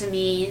helpful to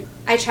me.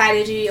 I try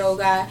to do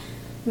yoga,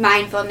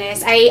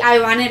 mindfulness. I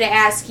wanted to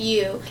ask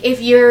you, if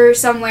you're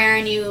somewhere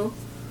and you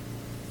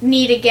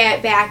need to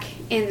get back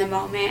in the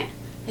moment,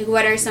 like,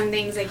 what are some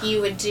things, like,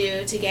 you would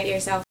do to get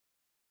yourself?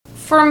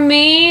 For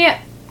me,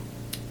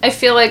 I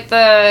feel like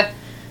the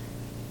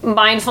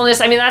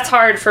mindfulness, I mean, that's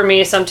hard for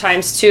me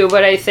sometimes too,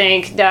 but I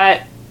think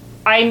that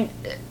I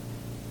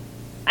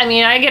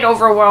get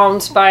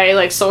overwhelmed by,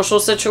 like, social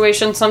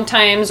situations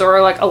sometimes,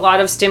 or, like, a lot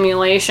of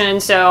stimulation,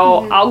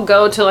 so I'll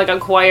go to, like, a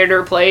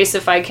quieter place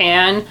if I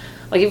can,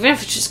 like, even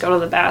if it's just go to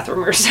the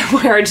bathroom or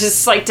somewhere,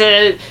 just, like,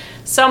 to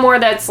somewhere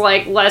that's,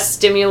 like, less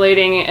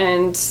stimulating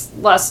and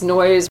less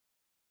noise.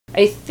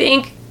 I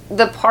think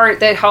the part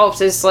that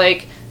helps is,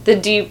 like, the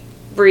deep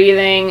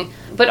breathing,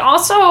 but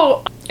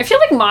also I feel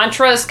like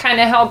mantras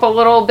kind of help a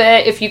little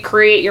bit. If you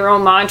create your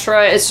own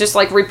mantra, it's just,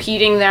 like,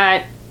 repeating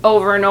that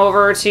over and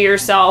over to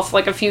yourself,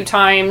 like, a few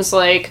times,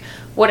 like,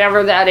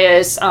 whatever that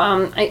is.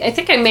 I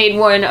think I made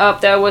one up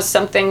that was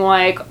something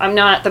like, I'm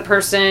not the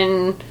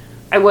person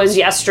I was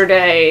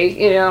yesterday,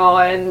 you know,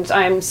 and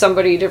I'm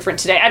somebody different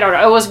today. I don't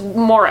know. It was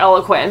more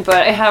eloquent,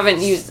 but I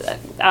haven't used that.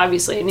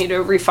 Obviously, I need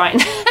to retool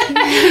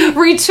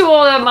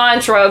the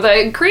mantra,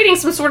 but creating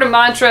some sort of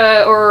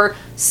mantra or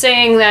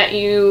saying that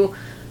you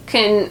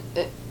can,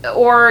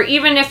 or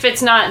even if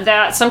it's not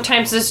that,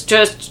 sometimes it's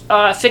just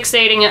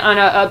fixating on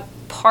a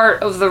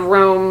part of the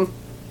room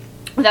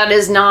that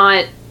is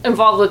not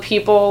involved with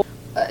people.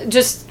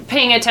 Just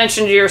paying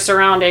attention to your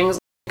surroundings.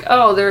 Like,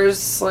 oh,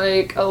 there's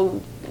like a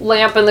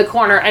lamp in the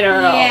corner. I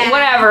don't know. Yeah.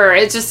 Whatever.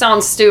 It just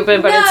sounds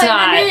stupid, but it's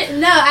not.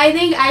 I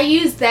think I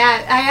use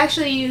that. I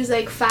actually use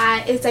like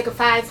 5. It's like a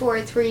 5,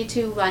 4, 3,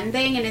 2, 1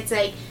 thing, and it's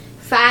like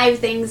 5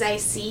 things I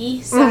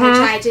see. So I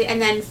try to,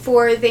 and then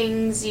 4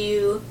 things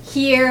you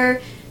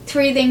hear,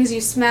 3 things you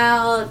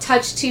smell,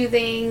 touch 2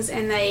 things,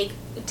 and like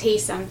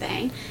taste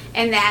something,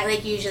 and that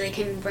like usually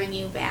can bring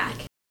you back.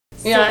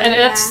 Yeah, So,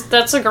 and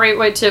that's a great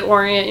way to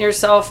orient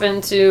yourself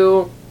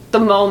into the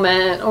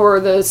moment or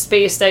the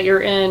space that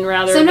you're in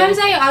rather Sometimes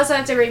than... I also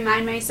have to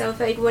remind myself,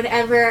 like,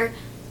 whatever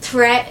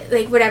threat,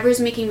 like, whatever's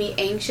making me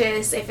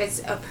anxious, if it's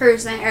a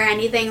person or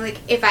anything, like,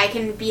 if I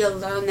can be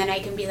alone, then I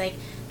can be like,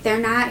 they're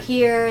not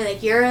here,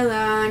 like, you're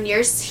alone,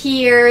 you're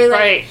here, like...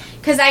 Right.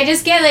 Because I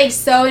just get, like,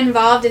 so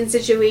involved in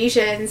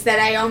situations that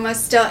I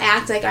almost still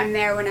act like I'm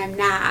there when I'm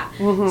not.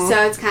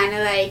 So it's kind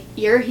of like,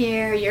 you're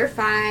here, you're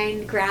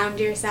fine, ground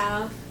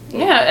yourself.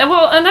 Yeah,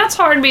 well, and that's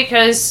hard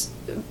because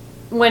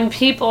when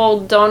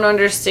people don't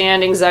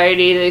understand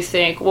anxiety, they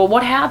think, well,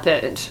 what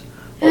happened?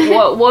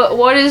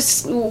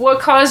 What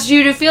caused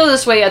you to feel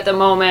this way at the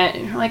moment?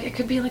 And you're like, it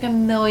could be like a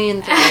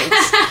million things.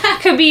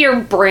 It could be your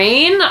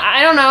brain.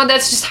 I don't know.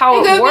 That's just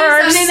how it could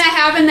works. be something that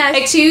happened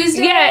that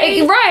Tuesday.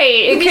 Yeah, right.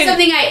 It could be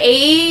something I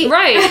ate.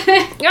 Right.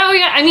 Oh,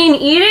 yeah. I mean,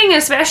 eating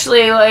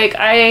especially, like,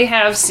 I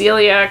have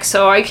celiac,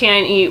 so I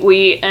can't eat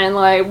wheat. And,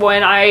 like,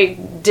 when I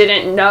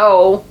didn't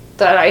know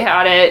that I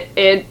had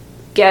it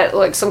get,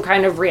 like, some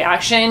kind of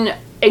reaction,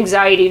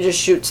 anxiety just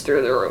shoots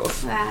through the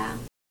roof. Wow.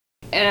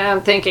 And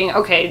I'm thinking,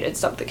 okay, did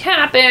something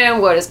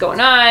happen? What is going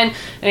on? And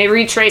I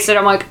retrace it.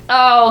 I'm like,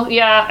 oh,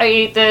 yeah, I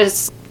ate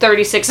this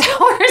 36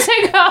 hours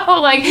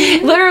ago. Like,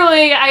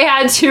 literally, I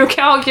had to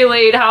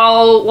calculate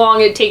how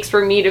long it takes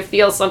for me to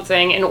feel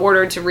something in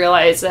order to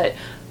realize that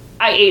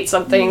I ate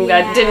something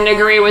that didn't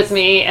agree with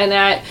me. And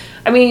that,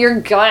 I mean, your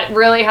gut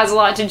really has a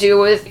lot to do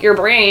with your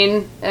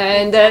brain.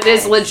 And that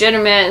is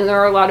legitimate. And there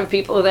are a lot of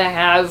people that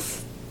have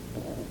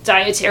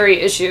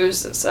dietary issues,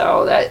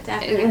 so that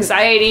definitely.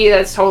 Anxiety,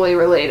 that's totally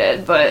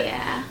related, but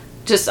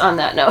just on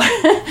that note.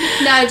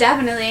 No,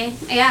 definitely.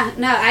 Yeah,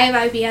 no, I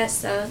have IBS,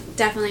 so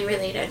definitely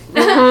related.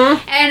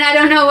 And I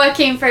don't know what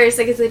came first,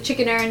 like, it's a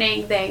chicken or an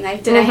egg thing.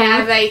 Like, did I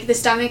have, like, the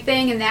stomach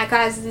thing and that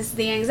causes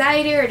the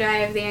anxiety, or do I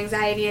have the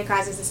anxiety and it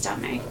causes the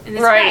stomach? And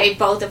it's probably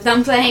both of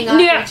them playing off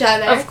each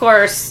other. Of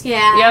course.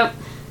 Yeah. Yep.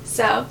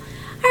 So,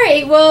 all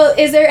right, well,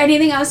 is there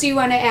anything else you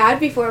want to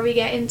add before we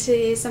get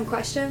into some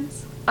questions?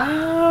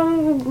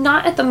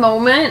 Not at the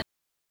moment.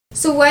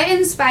 So what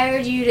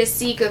inspired you to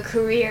seek a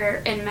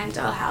career in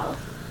mental health?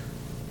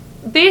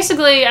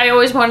 Basically, I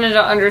always wanted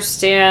to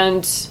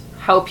understand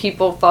how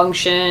people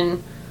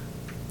function.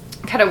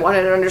 Kind of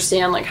wanted to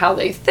understand, like, how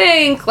they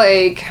think,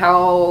 like,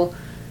 how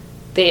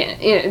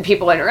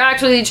people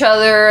interact with each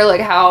other,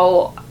 like,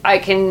 how I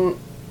can,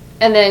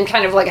 and then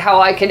kind of, like,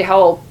 how I could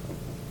help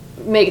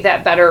make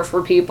that better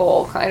for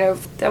people.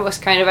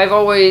 I've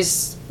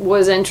always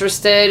was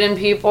interested in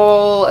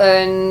people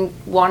and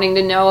wanting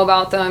to know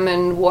about them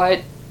and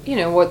what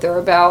they're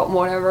about and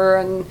whatever.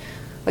 And,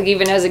 like,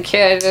 even as a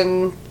kid,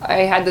 and I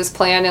had this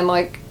plan in,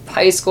 like,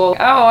 high school.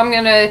 Oh, I'm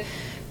gonna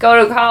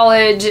go to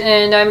college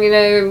and I'm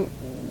gonna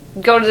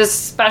go to this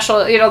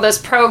special, this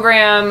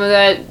program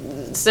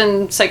that's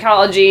in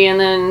psychology, and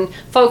then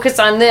focus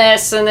on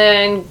this, and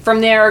then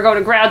from there go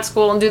to grad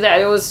school and do that.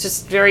 It was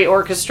just very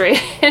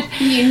orchestrated.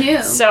 You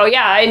knew. So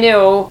yeah, I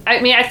knew. I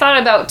mean, I thought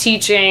about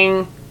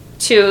teaching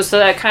too, so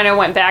that kind of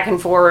went back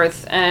and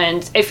forth,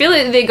 and I feel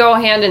like they go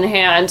hand in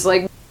hand.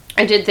 Like,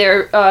 I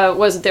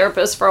was a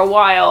therapist for a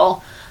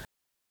while.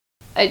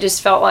 I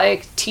just felt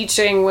like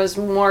teaching was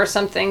more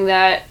something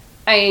that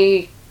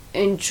I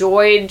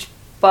enjoyed,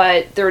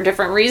 but there are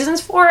different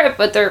reasons for it,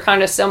 but they're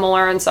kind of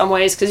similar in some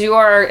ways, because you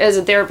are, as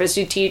a therapist,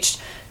 you teach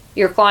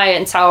your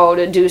clients how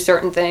to do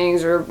certain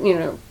things, or,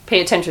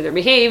 pay attention to their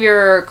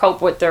behavior,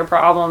 cope with their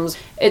problems.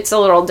 It's a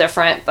little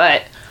different,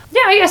 but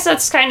yeah, I guess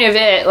that's kind of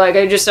it. Like,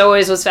 I just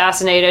always was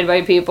fascinated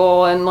by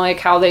people and, like,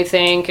 how they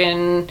think,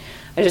 and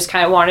I just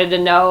kind of wanted to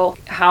know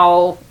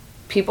how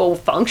people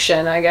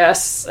function, I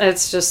guess.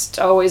 It's just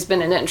always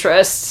been an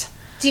interest.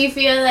 Do you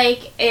feel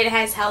like it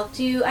has helped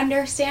you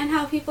understand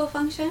how people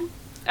function?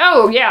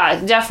 Oh,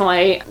 yeah,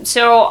 definitely.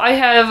 So I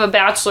have a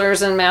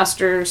bachelor's and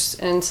master's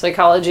in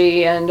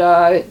psychology, and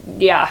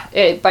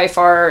by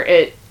far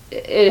it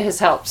has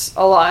helped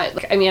a lot.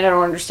 Like, I mean, I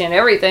don't understand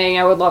everything.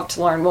 I would love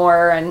to learn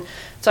more, and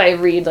so I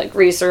read, like,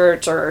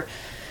 research, or,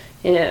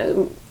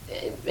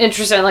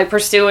 interested in, like,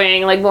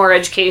 pursuing, like, more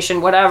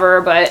education,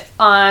 whatever. But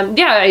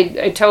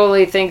I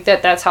totally think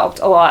that that's helped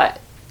a lot,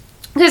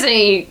 because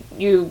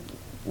you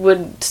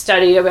would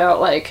study about,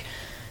 like,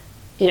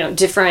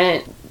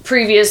 different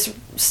previous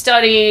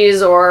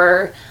studies,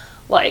 or,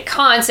 like,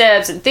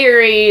 concepts and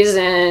theories,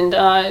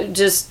 and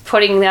just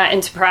putting that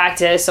into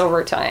practice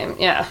over time.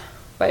 Yeah,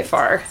 by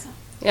far.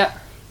 Yeah.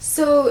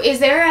 So is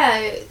there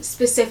a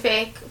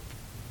specific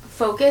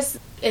focus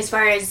as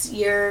far as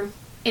your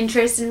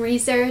interest in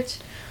research?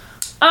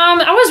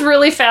 I was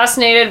really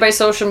fascinated by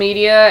social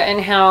media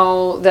and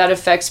how that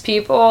affects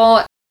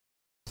people.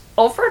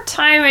 Over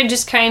time, I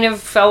just kind of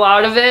fell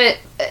out of it.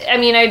 I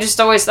mean, I just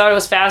always thought it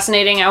was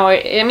fascinating how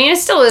it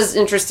still is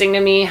interesting to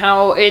me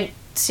how it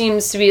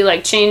seems to be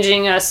like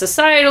changing us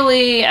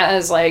societally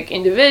as like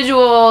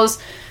individuals,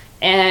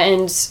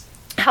 and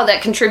how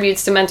that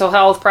contributes to mental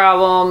health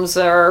problems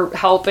or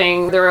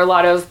helping. There are a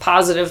lot of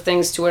positive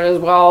things to it as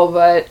well,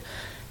 but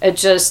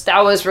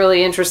that was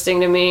really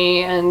interesting to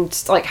me,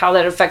 and like how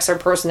that affects our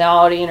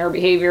personality and our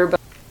behavior.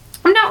 But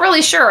I'm not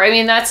really sure. I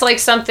mean, that's like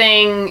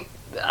something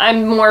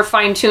I'm more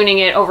fine tuning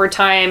it over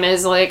time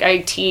as like I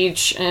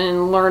teach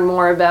and learn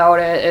more about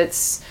it.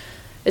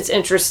 It's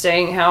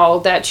interesting how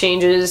that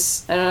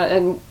changes,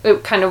 and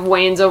it kind of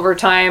wanes over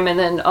time, and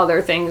then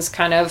other things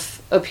kind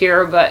of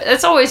appear. But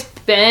it's always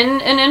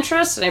been an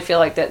interest, and I feel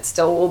like that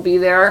still will be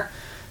there.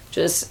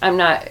 Just, I'm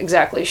not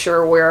exactly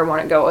sure where I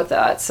want to go with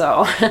that,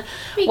 so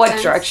what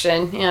sense.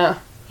 Direction, yeah.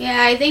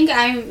 Yeah, I think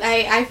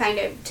I find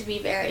it to be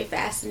very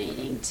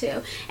fascinating,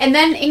 too. And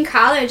then in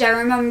college, I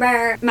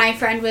remember my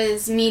friend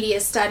was media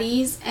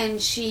studies,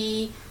 and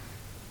she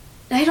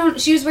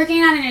was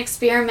working on an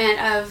experiment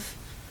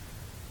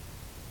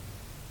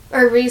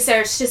or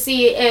research to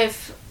see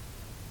if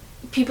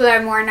people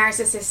are more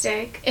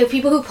narcissistic. If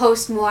people who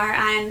post more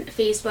on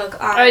Facebook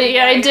are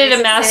I did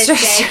a master's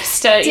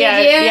study. Did you?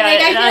 Yeah,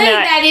 like, I feel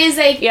like that is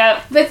like...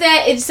 Yeah.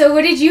 But so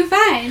what did you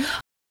find?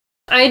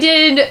 I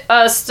did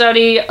a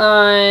study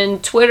on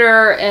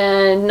Twitter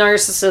and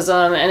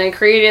narcissism, and I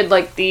created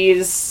like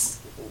these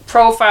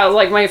profiles.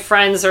 Like my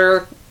friends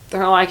they're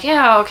like,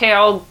 yeah, okay,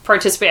 I'll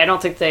participate. I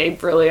don't think they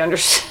really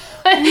understand.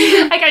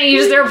 I kind of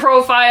use their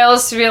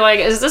profiles to be like,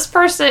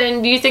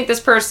 do you think this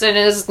person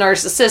is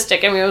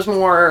narcissistic? I mean, it was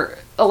more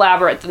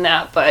elaborate than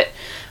that, but it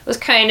was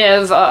kind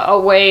of a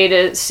way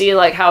to see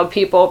like how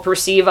people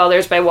perceive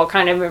others by what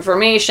kind of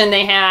information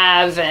they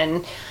have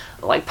and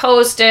like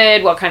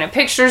posted, what kind of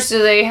pictures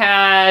do they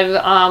have,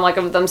 like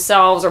of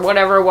themselves or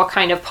whatever, what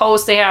kind of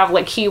posts they have,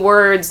 like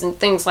keywords and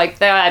things like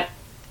that.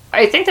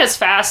 I think that's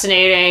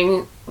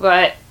fascinating,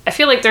 but I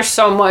feel like there's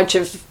so much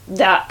of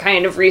that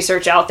kind of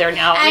research out there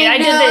now. I mean, I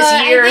did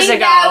this years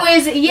ago.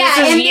 This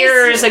was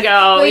years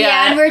ago.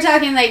 Yeah, and we're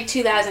talking like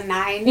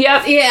 2009.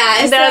 Yep.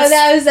 Yeah, so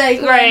that was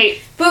like...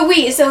 Right. But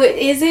wait, so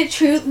is it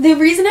true? The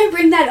reason I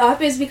bring that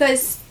up is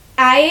because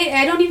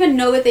I don't even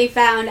know what they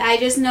found. I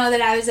just know that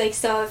I was like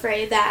so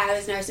afraid that I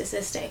was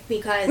narcissistic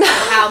because of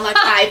how much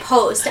I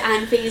post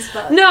on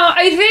Facebook. No,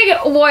 I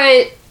think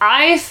what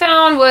I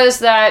found was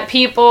that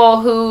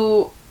people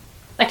who...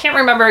 I can't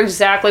remember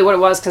exactly what it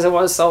was because it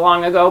was so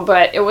long ago,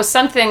 but it was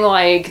something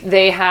like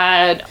they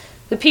had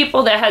the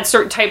people that had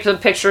certain types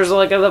of pictures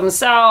like of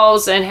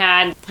themselves and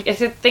had, like, I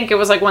think it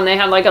was like when they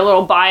had like a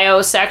little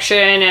bio section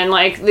and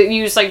like they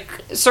used like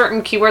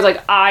certain keywords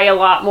like I a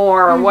lot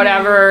more or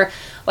whatever,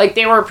 like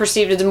they were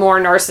perceived as more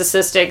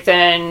narcissistic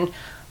than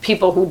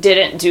people who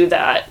didn't do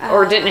that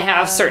or didn't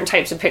have certain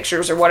types of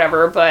pictures or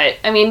whatever. But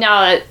I mean,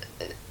 now that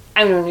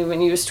I don't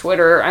even use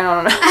Twitter. I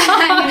don't know.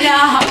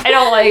 I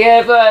don't like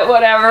it, but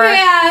whatever.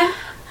 Yeah.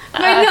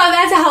 But no,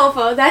 that's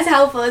helpful. That's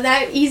helpful.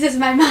 That eases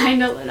my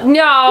mind a little.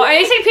 No,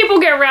 I think people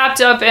get wrapped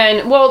up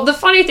in... Well, the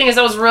funny thing is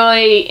I was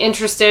really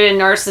interested in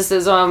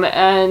narcissism,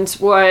 and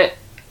what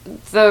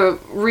the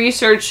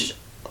research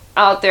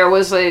out there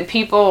was that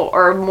people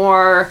are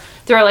more...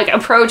 They're like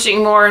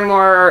approaching more and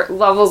more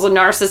levels of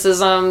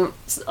narcissism,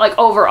 like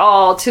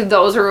overall, to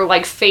those who are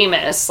like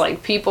famous.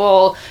 Like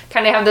people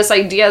kind of have this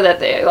idea that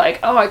they like,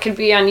 oh, I could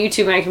be on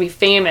YouTube and I could be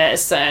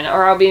famous,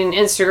 or I'll be on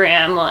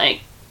Instagram,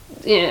 like,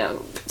 you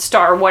know,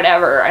 star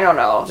whatever. I don't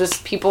know.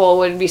 Just people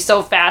would be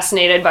so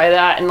fascinated by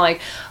that and like,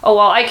 oh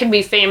well, I could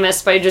be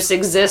famous by just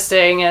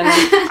existing and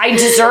I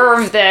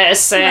deserve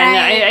this. And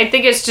right. I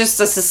think it's just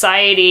a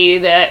society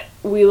that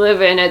we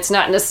live in. It's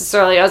not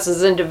necessarily us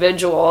as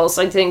individuals.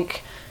 I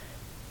think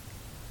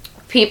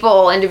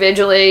people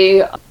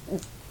individually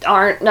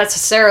aren't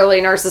necessarily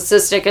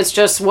narcissistic. It's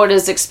just what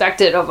is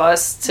expected of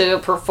us to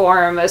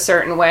perform a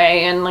certain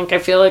way. And like I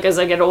feel like as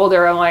I get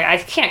older, I'm like, I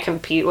can't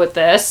compete with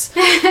this.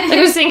 Like,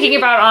 I was thinking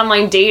about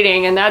online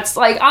dating, and that's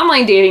like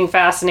online dating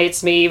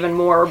fascinates me even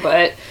more,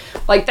 but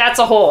like that's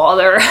a whole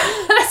other other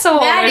story.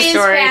 That is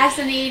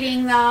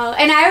fascinating though.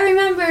 And I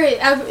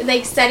remember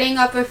like setting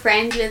up a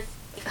friend with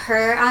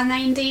her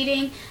online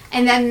dating,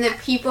 and then the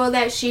people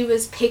that she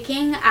was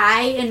picking,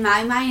 in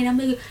my mind, I'm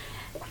like,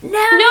 no,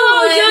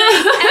 I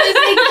was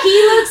like,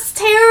 he looks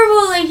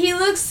terrible, like he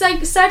looks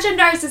like such a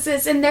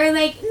narcissist, and they're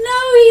like,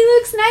 no, he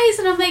looks nice,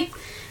 and I'm like,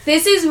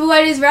 this is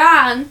what is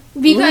wrong,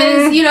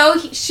 because you know,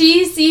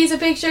 she sees a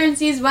picture and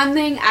sees one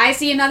thing, I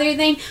see another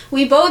thing,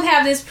 we both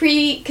have this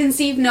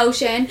preconceived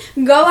notion,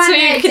 go on so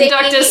that you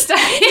conduct a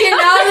study, you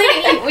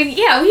know, like,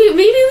 yeah, maybe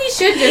we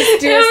should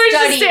just do a study.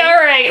 Just say,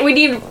 all right, we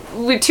need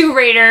 2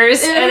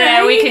 raters, and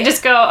then we can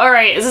just go, all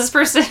right, is this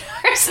person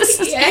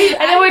narcissist. And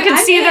then we could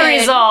see the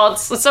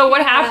results. So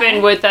what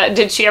happened with that?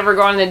 Did she ever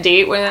go on a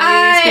date with any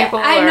of these people?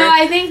 I know.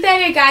 I think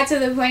that it got to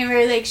the point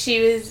where like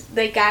she was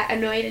like got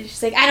annoyed and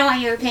she's like, I don't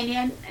want your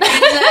opinion. And,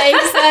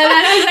 like, so then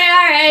I was like,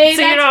 all right.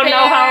 So you don't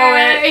know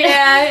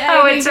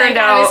how it turned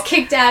out. I was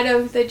kicked out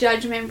of the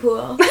judgment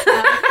pool,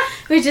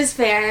 which is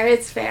fair.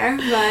 It's fair,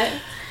 but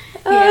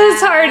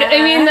it's hard.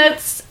 I mean,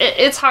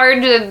 it's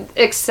hard to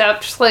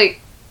accept like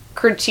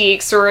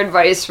critiques or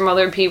advice from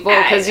other people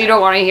because you don't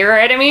want to hear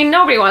it. I mean,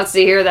 nobody wants to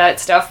hear that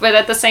stuff, but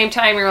at the same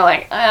time, you're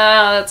like,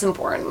 that's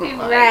important. Like,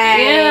 right.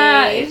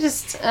 Yeah, it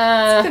just...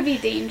 This could be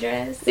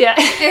dangerous. Yeah.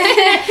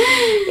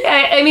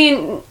 Yeah, I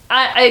mean,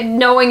 I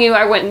knowing you,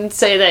 I wouldn't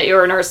say that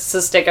you're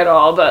narcissistic at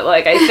all, but,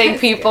 like, I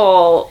think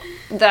people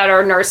that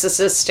are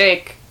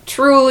narcissistic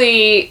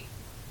truly...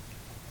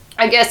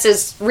 I guess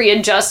is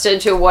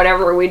readjusted to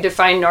whatever we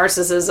define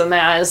narcissism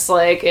as.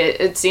 Like,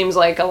 it seems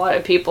like a lot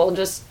of people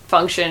just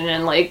function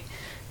in, like,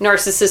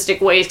 narcissistic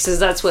ways because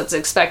that's what's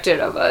expected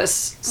of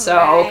us. So,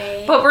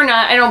 right. But we're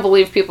not, I don't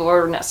believe people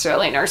are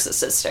necessarily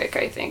narcissistic.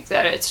 I think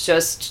that it's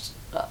just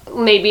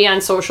maybe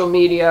on social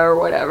media or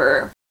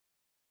whatever.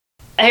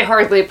 I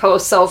hardly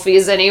post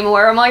selfies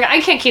anymore. I'm like,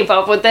 I can't keep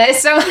up with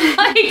this. I'm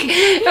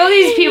like, all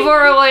these people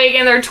are, like,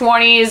 in their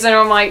 20s, and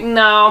I'm like,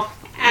 no,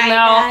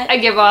 I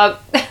give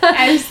up.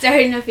 I'm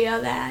starting to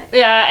feel that.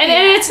 Yeah, and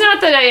it's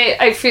not that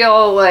I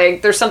feel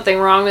like there's something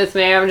wrong with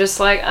me. I'm just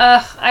like,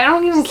 I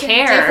don't even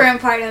care. A different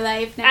part of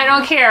life now. I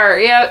don't care.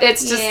 Yeah,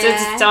 it's just,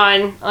 it's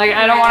done. Like,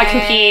 I don't want to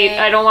compete.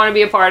 I don't want to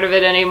be a part of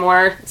it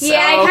anymore. So.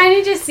 Yeah, I kind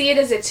of just see it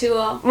as a tool.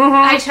 Mm-hmm.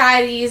 I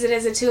try to use it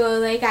as a tool.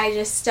 Like, I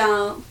just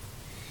don't.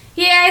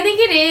 Yeah, I think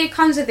it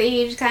comes with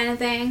age kind of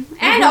thing. Mm-hmm.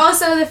 And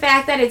also the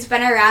fact that it's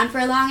been around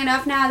for long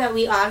enough now that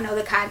we all know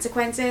the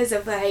consequences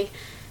of, like,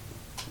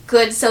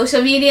 good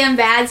social media and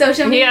bad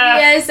social media.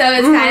 Yeah. So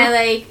it's kind of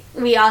like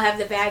we all have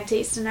the bad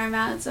taste in our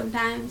mouths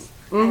sometimes.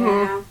 I don't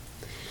know.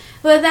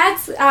 Well,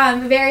 that's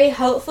very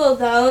helpful,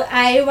 though.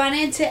 I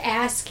wanted to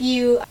ask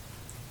you,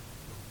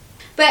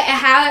 but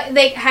how,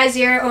 like, has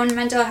your own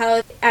mental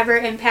health ever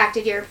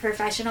impacted your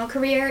professional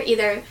career,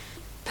 either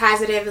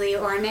positively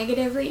or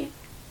negatively?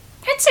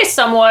 I'd say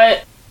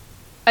somewhat.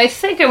 I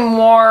think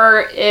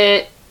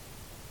it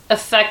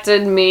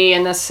affected me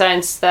in the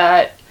sense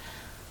that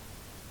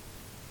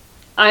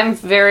I'm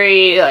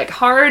very, like,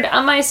 hard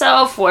on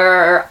myself,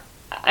 where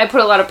I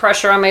put a lot of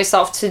pressure on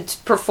myself to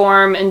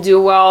perform and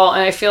do well,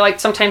 and I feel like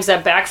sometimes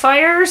that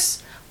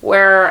backfires,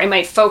 where I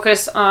might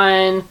focus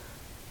on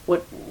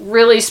what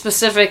really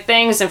specific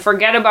things and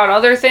forget about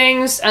other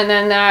things, and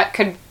then I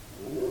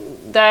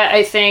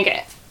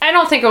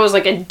don't think it was,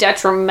 like, a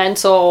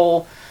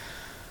detrimental,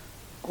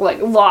 like,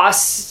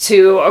 loss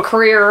to a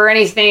career or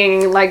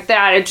anything like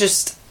that. It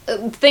just...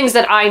 things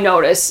that I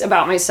notice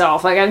about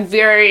myself. Like, I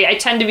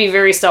tend to be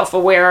very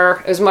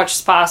self-aware as much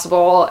as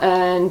possible,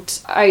 and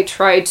I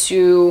try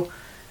to,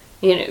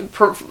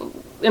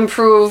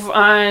 improve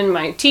on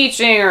my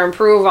teaching or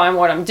improve on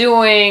what I'm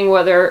doing,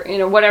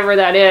 whatever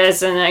that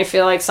is. And I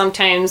feel like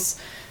sometimes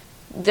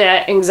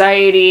that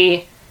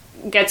anxiety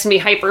gets me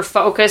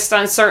hyper-focused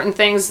on certain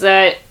things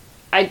that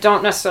I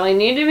don't necessarily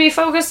need to be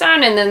focused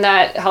on, and then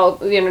that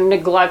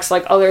neglects,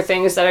 like, other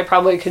things that I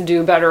probably could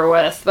do better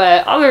with.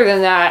 But other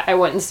than that, I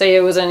wouldn't say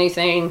it was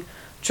anything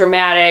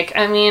dramatic.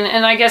 I mean,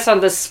 and I guess on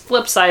the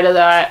flip side of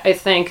that, I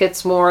think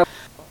it's more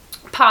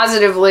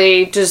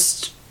positively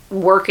just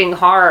working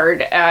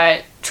hard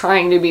at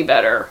trying to be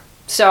better.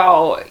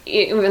 So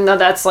even though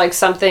that's, like,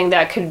 something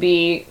that could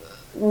be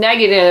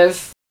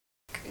negative,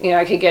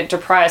 I could get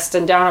depressed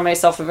and down on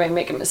myself if I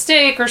make a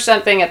mistake or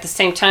something. At the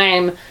same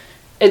time,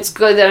 it's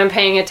good that I'm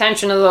paying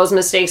attention to those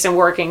mistakes and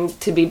working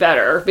to be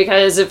better.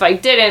 Because if I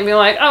didn't, be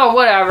like, oh,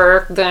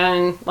 whatever,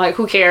 then, like,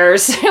 who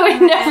cares? I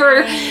would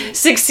never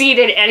succeed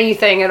at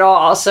anything at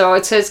all. So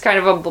it's kind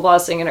of a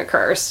blessing and a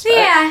curse.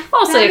 Yeah.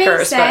 Mostly a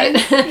curse, but...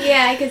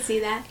 yeah, I could see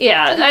that.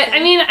 Yeah.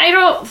 I mean, I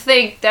don't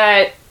think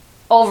that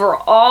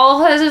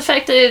overall has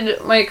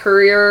affected my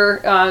career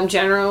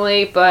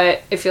generally,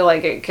 but I feel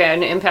like it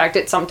can impact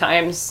it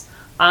sometimes.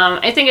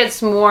 I think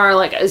it's more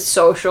like a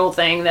social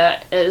thing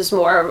that is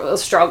more of a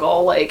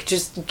struggle, like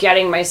just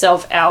getting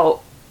myself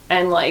out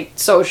and, like,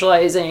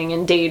 socializing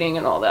and dating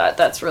and all that.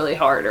 That's really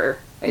harder,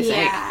 I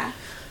think.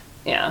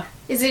 Yeah.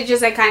 Is it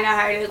just, like, kind of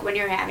hard, like, when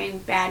you're having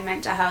bad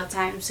mental health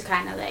times to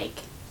kind of, like...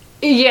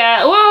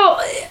 Yeah, well,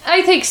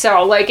 I think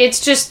so. Like, it's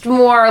just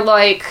more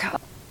like...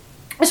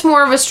 It's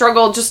more of a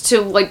struggle just to,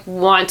 like,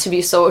 want to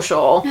be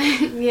social.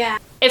 Yeah.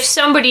 If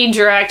somebody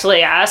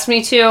directly asked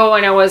me to,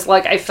 and I was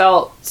like, I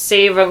felt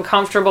safe and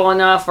comfortable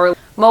enough or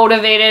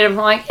motivated, I'm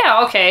like,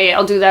 yeah, okay,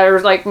 I'll do that.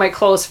 Or, like, my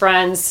close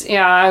friends,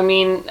 yeah, I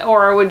mean,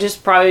 or I would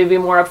just probably be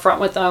more upfront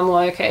with them,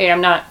 like, hey,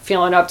 I'm not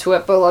feeling up to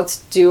it, but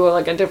let's do,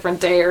 like, a different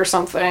day or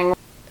something.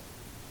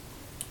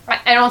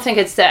 I don't think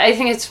it's that. I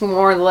think it's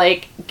more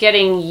like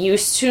getting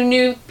used to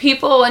new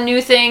people and new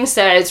things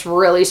that it's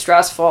really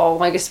stressful.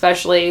 Like,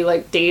 especially,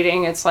 like,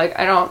 dating. It's like,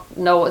 I don't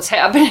know what's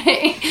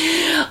happening.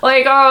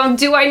 Like,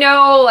 do I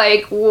know,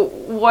 like,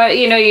 what,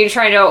 you're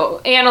trying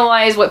to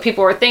analyze what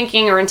people are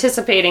thinking or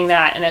anticipating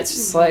that, and it's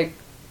just like,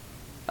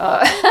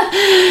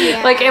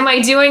 Like, am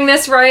I doing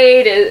this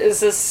right? Is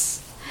this...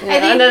 I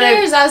think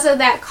there's also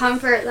that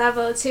comfort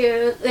level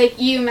too. Like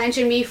you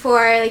mentioned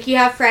before, like you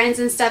have friends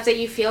and stuff that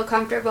you feel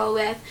comfortable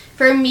with.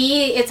 For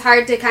me, it's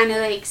hard to kind of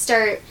like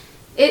start.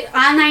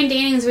 Online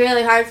dating is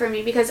really hard for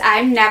me because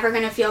I'm never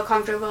going to feel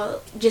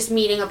comfortable just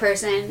meeting a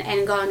person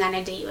and going on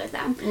a date with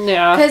them.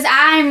 Yeah. Because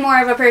I'm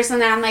more of a person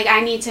that I'm like,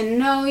 I need to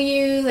know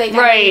you. Like,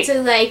 right. I need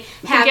to like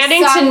have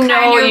getting some to know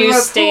kind of you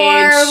rapport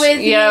stage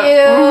with you.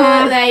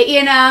 Mm-hmm. Like,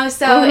 you know,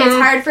 so it's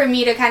hard for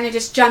me to kind of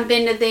just jump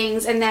into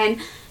things and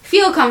then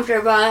feel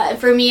comfortable.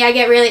 For me, I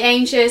get really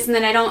anxious and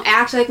then I don't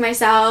act like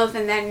myself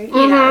and then,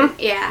 you know,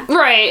 yeah.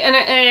 Right. And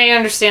I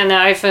understand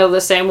that. I feel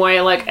the same way.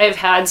 Like, I've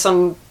had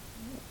some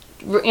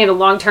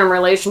long-term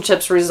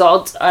relationships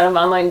result out of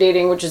online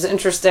dating, which is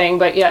interesting,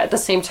 but yeah, at the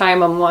same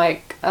time I'm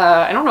like,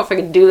 I don't know if I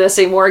can do this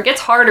anymore. It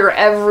gets harder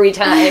every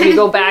time you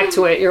go back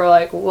to it. You're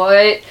like,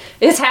 what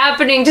is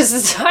happening to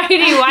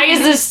society? Why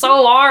is this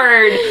so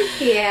hard?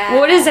 Yeah.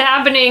 What is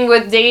happening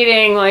with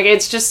dating? Like,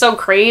 it's just so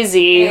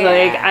crazy. Yeah,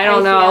 like, I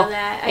don't know.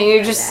 And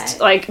you're just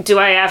like, do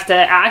I have to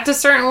act a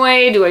certain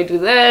way? Do I do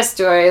this?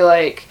 Do I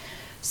like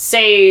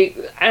say,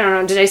 I don't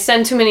know, did I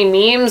send too many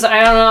memes?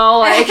 I don't know,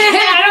 like,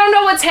 I don't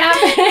know what's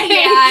happening.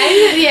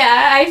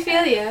 I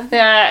feel you.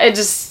 Yeah, it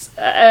just,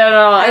 I don't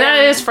know, and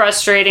that is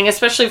frustrating,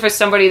 especially for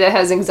somebody that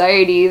has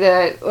anxiety,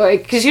 that,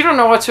 like, because you don't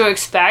know what to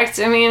expect.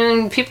 I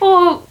mean,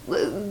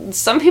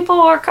 some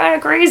people are kind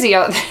of crazy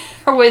out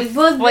there with,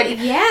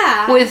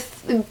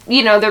 with,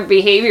 you know, their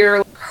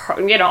behavior,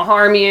 you know,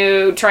 harm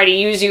you, try to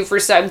use you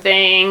for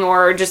something,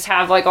 or just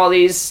have, like, all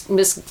these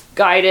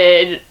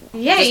misguided,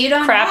 you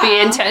don't crappy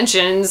know.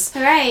 intentions,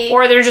 right?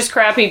 Or they're just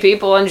crappy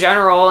people in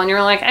general, and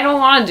you're like, I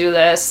don't want to do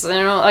this. You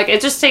know, like, it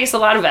just takes a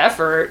lot of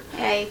effort.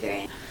 I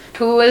agree.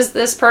 Who is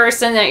this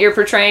person that you're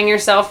portraying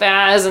yourself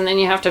as? And then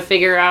you have to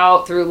figure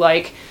out through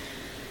like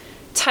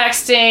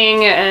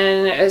texting,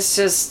 and it's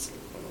just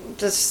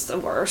the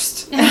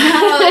worst. No,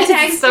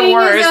 texting it's the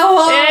worst. Is a whole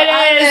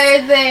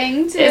other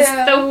thing too. It's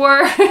the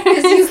worst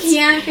because you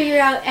can't figure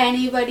out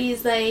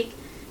anybody's like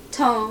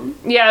tone.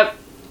 Yep.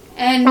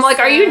 And I'm like,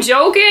 are you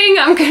joking?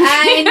 I'm confused.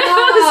 I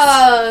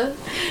know.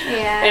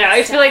 Yeah,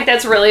 I feel like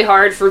that's really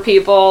hard for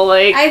people.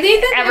 Like, I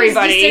think that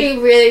everybody. There's just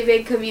a really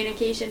big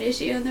communication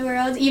issue in the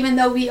world, even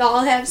though we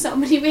all have so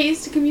many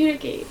ways to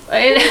communicate.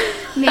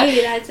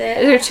 Maybe that's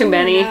it. There are too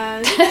many.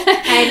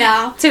 I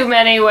know. Too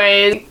many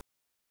ways.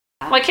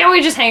 Like, can't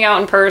we just hang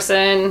out in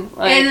person?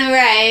 Like,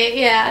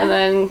 and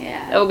then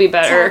it'll be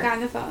better. Talk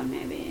on the phone,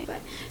 maybe.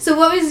 So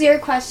what was your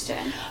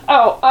question?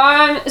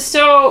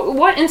 So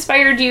what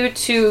inspired you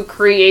to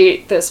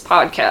create this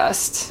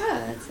podcast?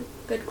 Oh, that's a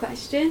good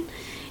question.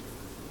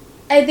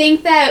 I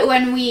think that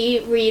when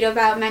we read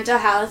about mental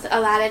health, a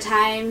lot of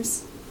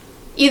times,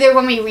 either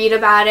when we read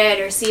about it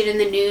or see it in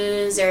the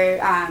news, or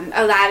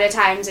a lot of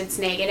times it's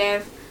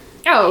negative.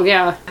 Oh,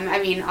 yeah. I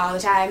mean, all the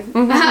time.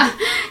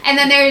 Mm-hmm. And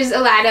then there's a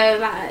lot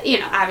of,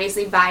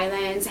 obviously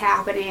violence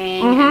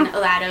happening and a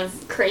lot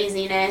of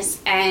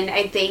craziness. And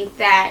I think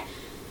that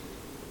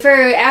for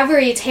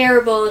every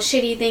terrible,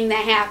 shitty thing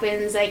that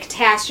happens, like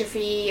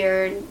catastrophe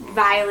or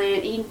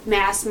violent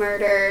mass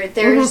murder,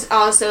 there's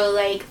also,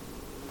 like,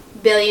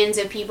 billions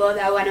of people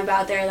that went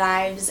about their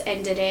lives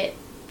and did it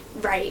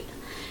right.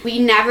 We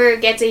never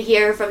get to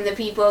hear from the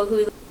people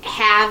who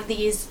have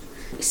these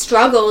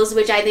struggles,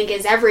 which I think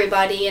is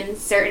everybody in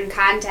certain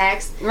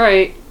contexts.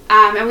 Right.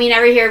 And we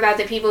never hear about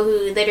the people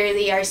who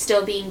literally are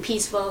still being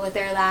peaceful with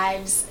their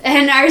lives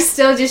and are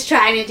still just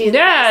trying to do the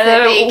best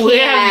that they can. We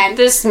have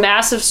this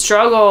massive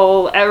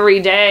struggle every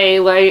day.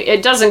 Like,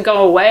 it doesn't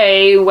go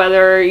away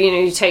whether,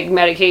 you take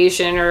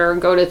medication or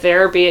go to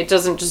therapy. It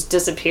doesn't just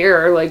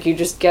disappear. Like, you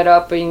just get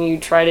up and you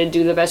try to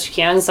do the best you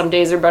can. Some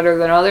days are better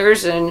than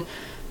others, and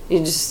you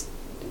just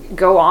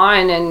go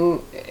on.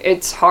 And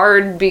it's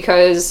hard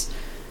because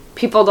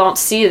people don't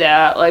see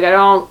that. Like, I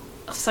don't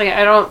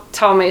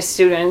tell my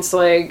students,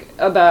 like,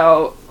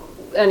 about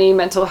any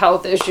mental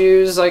health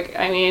issues. Like,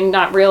 I mean,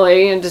 not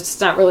really, and it's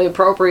not really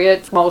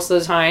appropriate most of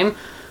the time.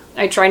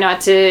 I try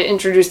not to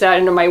introduce that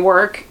into my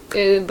work,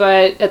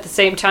 but at the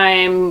same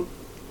time,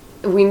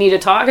 we need to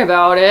talk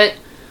about it.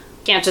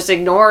 Can't just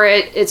ignore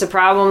it. It's a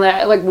problem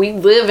that, like, we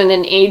live in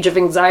an age of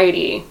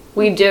anxiety.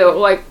 We do.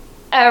 Like,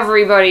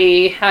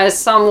 everybody has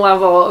some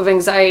level of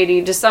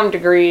anxiety to some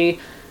degree,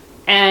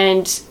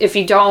 and if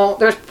you don't,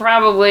 there's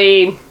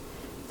probably...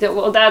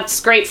 Well,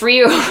 that's great for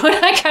you,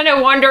 but I kind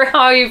of wonder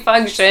how you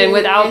function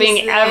without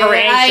being ever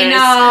anxious.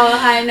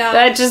 I know.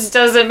 That just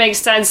doesn't make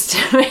sense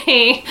to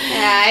me.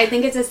 Yeah, I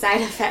think it's a side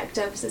effect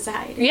of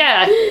society.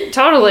 Yeah,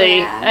 totally.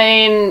 Yeah. I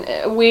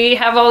mean, we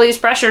have all these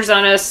pressures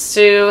on us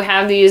to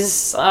have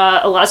these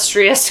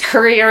illustrious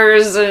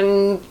careers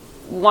and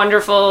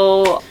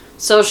wonderful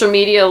social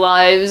media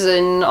lives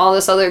and all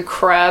this other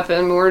crap,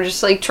 and we're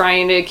just, like,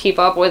 trying to keep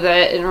up with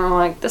it, and we're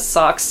like, this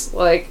sucks.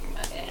 Like,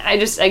 I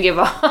give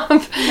up on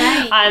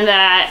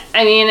that.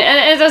 I mean,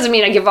 and it doesn't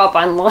mean I give up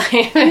on life.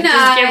 I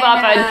just give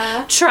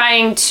up on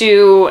trying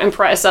to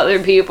impress other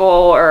people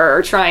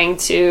or trying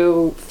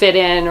to fit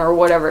in or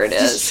whatever it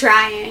is. Just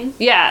trying.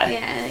 Yeah.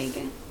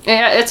 Yeah.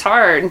 Yeah, it's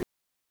hard.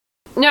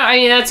 No, I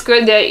mean, that's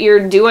good that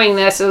you're doing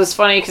this. It was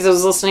funny because I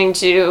was listening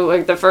to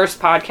like the first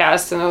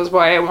podcast, and that was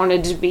why I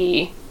wanted to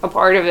be a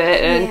part of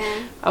it.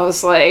 And I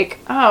was like,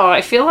 oh,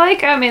 I feel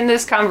like I'm in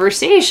this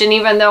conversation,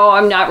 even though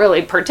I'm not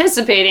really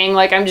participating.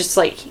 Like, I'm just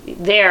like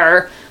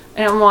there.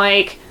 And I'm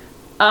like,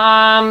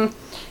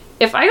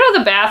 if I go to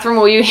the bathroom,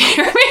 will you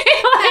hear me? Like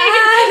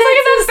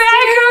in the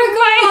back of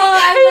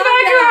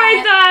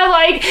my thought,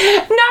 like,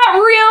 not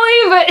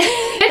really, but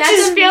it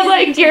just feels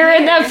like you're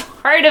in that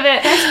part of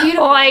it. That's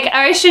beautiful. Like,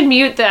 I should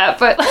mute that,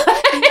 but no,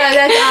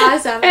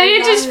 that's awesome. And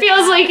it just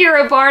feels like you're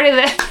a part of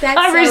the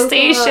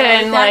conversation. So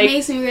cool. Like, that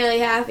makes me really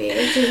happy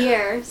to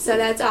hear. So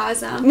that's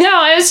awesome.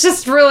 No, it's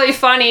just really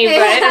funny, but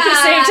at the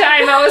same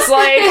time, I was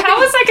like,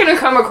 how is that going to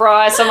come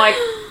across? I'm like,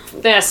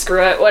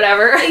 screw it,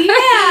 whatever.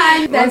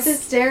 Yeah, that's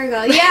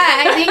hysterical. Yeah,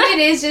 I think it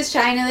is just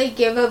trying to like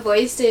give a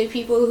voice to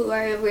people who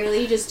are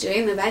really just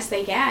doing the best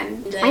they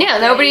can. Like, yeah,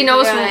 nobody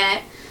knows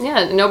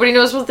nobody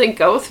knows what they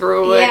go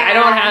through. Like,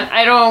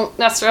 I don't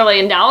necessarily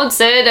announce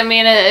it. I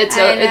mean, it's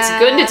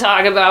good to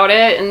talk about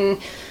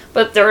it,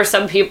 but there are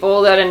some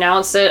people that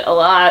announce it a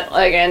lot,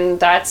 like,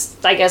 and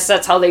I guess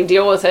that's how they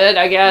deal with it.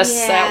 I guess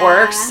that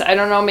works. I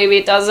don't know. Maybe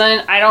it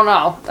doesn't. I don't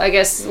know. I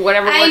guess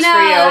whatever works for you.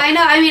 I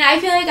know. I mean, I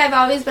feel like I've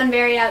always been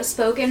very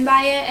outspoken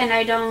by it, and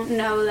I don't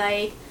know,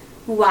 like,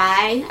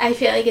 why. I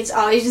feel like it's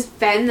always just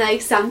been,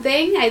 like,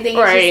 something. I think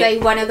it's just,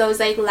 like, one of those,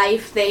 like,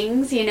 life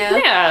things, you know?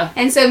 Yeah.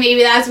 And so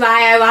maybe that's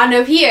why I wound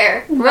up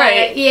here.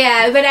 Right. But,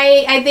 yeah, but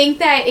I think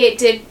that it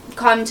did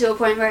come to a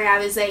point where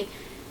I was, like,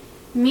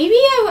 maybe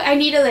I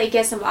need to, like,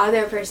 get some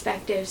other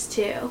perspectives,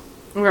 too.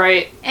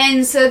 Right.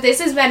 And so this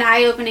has been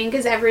eye-opening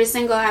because every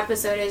single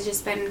episode has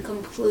just been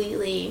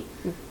completely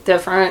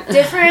different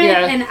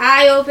and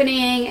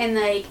eye-opening, and,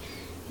 like,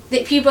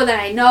 the people that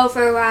I know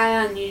for a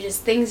while, and you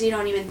just things you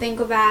don't even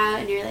think about,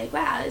 and you're like,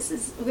 wow, this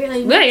is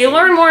really amazing. Yeah, you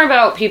learn more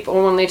about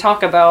people when they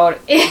talk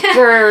about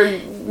their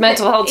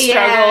mental health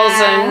struggles,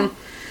 and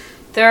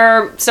there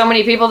are so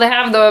many people that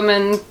have them,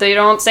 and they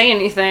don't say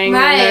anything,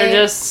 and they're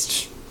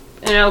just,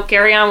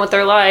 carry on with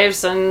their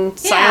lives and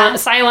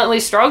silently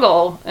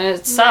struggle, and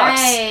it sucks.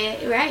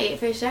 Right,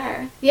 for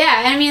sure.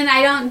 Yeah, I mean,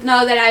 I don't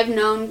know that I've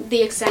known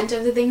the extent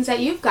of the things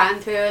that you've gone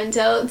through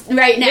until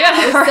right now.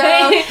 Yeah,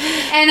 right.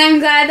 So, and I'm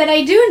glad that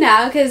I do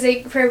now, because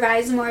it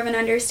provides more of an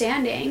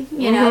understanding,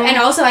 you know. And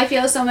also, I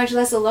feel so much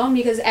less alone,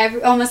 because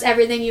almost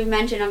everything you've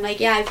mentioned, I'm like,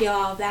 yeah, I feel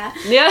all of that.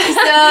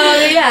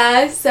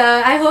 Yeah. So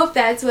I hope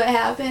that's what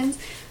happens.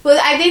 Well,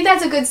 I think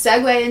that's a good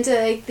segue into,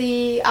 like,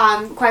 the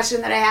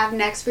question that I have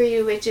next for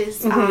you, which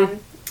is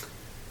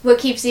what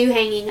keeps you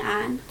hanging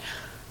on?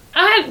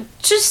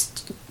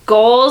 Just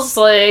goals.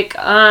 Like,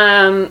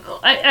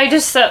 I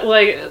just set,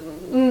 like,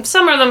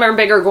 some of them are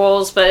bigger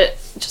goals, but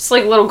just,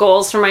 like, little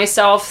goals for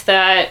myself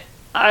that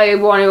I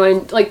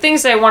want to, like,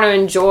 things that I want to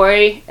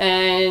enjoy,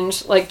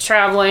 and, like,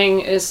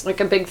 traveling is,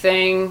 like, a big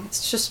thing.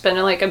 It's just been,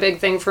 like, a big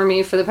thing for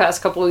me for the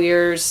past couple of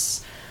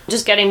years.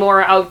 Just getting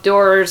more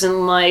outdoors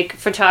and, like,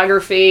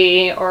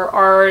 photography or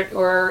art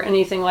or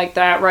anything like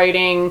that,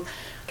 writing.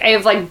 I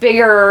have, like,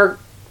 bigger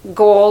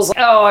goals.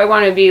 Oh, I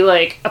want to be,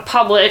 like, a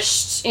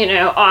published,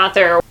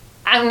 author.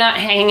 I'm not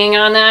hanging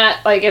on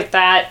that. Like, if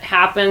that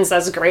happens,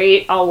 that's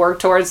great. I'll work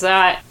towards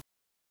that.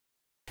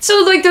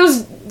 So, like,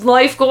 those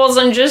life goals,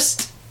 I'm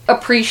just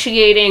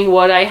appreciating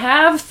what I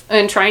have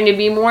and trying to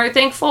be more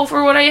thankful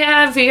for what I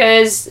have,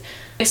 because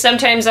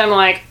sometimes I'm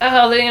like,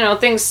 oh,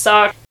 things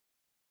suck.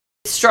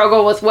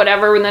 Struggle with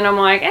whatever, and then I'm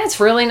like, it's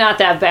really not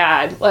that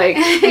bad. Like,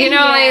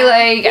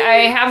 like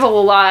I have a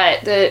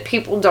lot that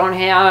people don't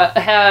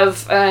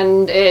have,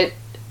 and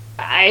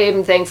I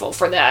am thankful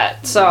for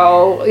that.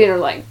 So,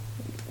 like,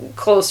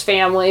 close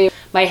family,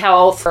 my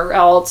health, or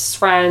else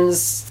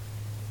friends,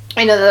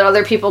 I know that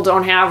other people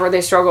don't have or they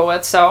struggle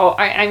with. So,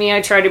 I mean,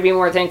 I try to be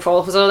more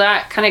thankful. So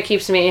that kind of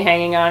keeps me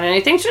hanging on. And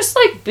I think just,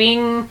 like,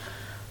 being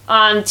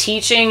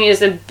teaching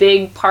is a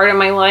big part of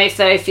my life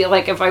that I feel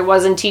like if I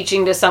wasn't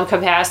teaching to some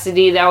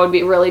capacity, that would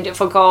be really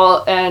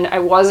difficult. And I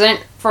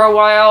wasn't for a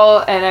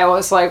while, and I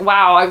was like,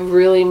 wow, I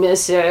really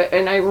miss it,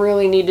 and I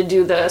really need to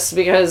do this,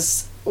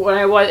 because when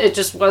I was, it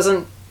just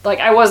wasn't, like,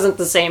 I wasn't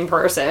the same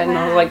person.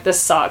 Wow. I was like, this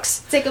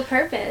sucks. It's like a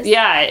purpose.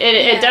 Yeah,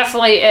 it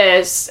definitely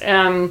is.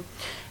 And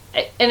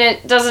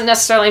it doesn't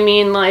necessarily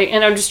mean, like,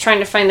 and I'm just trying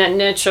to find that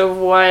niche of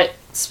what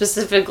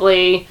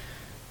specifically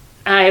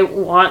I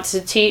want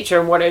to teach,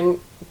 or what I'm,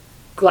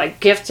 like,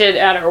 gifted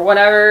at, or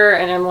whatever,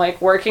 and I'm,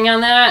 like, working on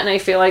that, and I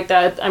feel like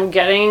that I'm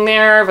getting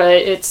there, but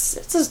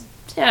it's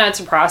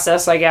a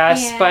process, I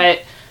guess.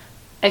 But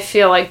I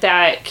feel like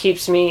that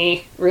keeps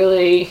me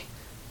really,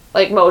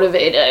 like,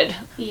 motivated.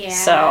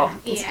 So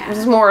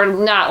it's more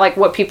not like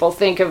what people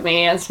think of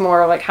me, it's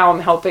more like how I'm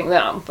helping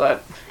them.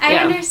 But I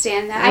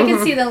understand that. I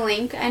can see the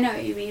link. I know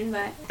what you mean,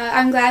 but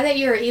I'm glad that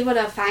you were able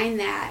to find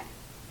that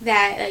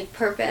like,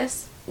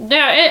 purpose.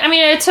 Yeah,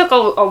 it took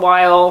a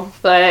while,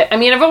 but,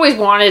 I've always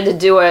wanted to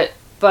do it,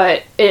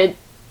 but it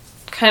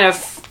kind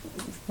of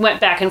went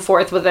back and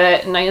forth with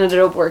it, and I ended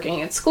up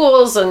working at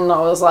schools, and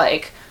I was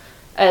like,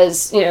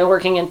 as, you know,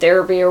 working in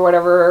therapy or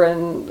whatever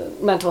and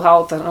mental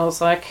health, and I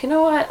was like, you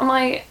know what, I'm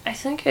like, I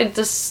think it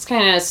just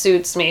kind of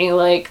suits me,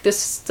 like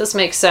this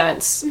makes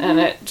sense. And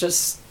it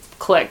just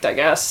clicked, I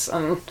guess.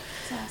 And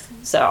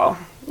Awesome. so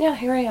yeah,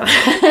 here I am.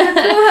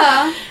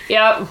 Cool.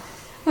 Yep.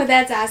 Well,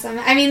 that's awesome.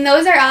 I mean,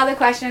 those are all the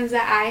questions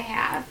that I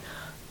have.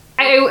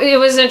 It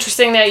was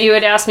interesting that you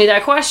had asked me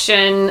that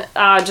question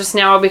just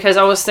now, because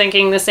I was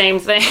thinking the same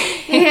thing.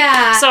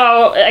 Yeah.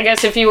 So I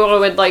guess if you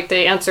would like to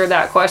answer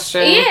that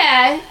question.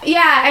 Yeah.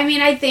 I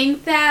mean, I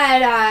think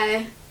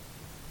that,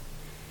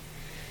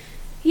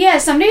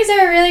 some days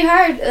are really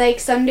hard. Like,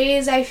 some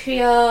days I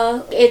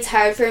feel it's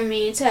hard for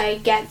me to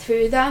get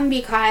through them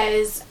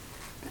because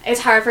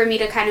it's hard for me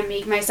to kind of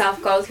make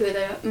myself go through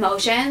the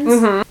motions.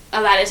 Mm-hmm.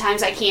 A lot of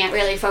times I can't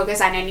really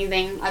focus on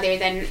anything other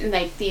than,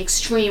 like, the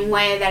extreme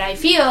way that I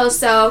feel,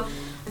 so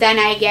then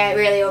I get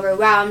really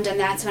overwhelmed, and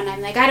that's when I'm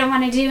like, I don't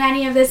want to do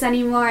any of this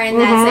anymore, and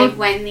that's, like,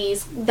 when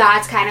these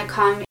thoughts kind of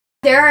come.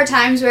 There are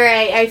times where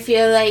I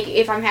feel like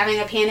if I'm having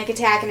a panic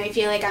attack and I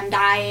feel like I'm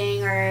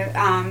dying or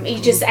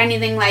just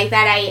anything like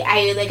that,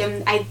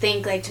 I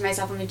think, like, to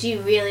myself, I'm like, do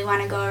you really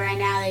want to go right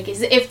now? Like,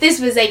 if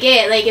this was, like,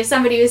 it, like, if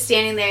somebody was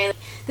standing there, like,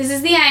 this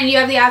is the end, you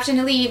have the option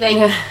to leave,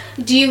 like,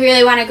 do you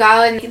really want to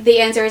go? And the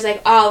answer is,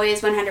 like,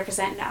 always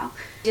 100% no.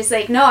 Just,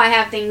 like, no, I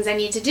have things I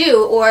need to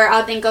do. Or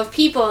I'll think of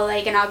people,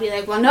 like, and I'll be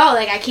like, well, no,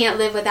 like, I can't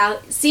live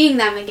without seeing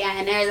them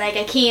again. Or, like,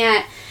 I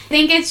can't. I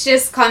think it's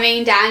just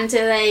coming down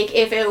to, like,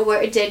 if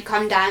it did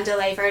come down to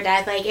life or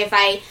death, like, if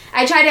I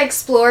try to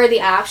explore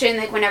the option,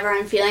 like, whenever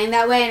I'm feeling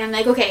that way, and I'm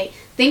like, okay,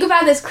 think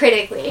about this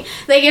critically.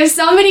 Like, if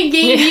somebody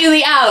gave you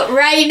the out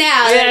right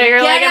now, Yeah,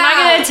 you're like, am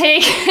I going to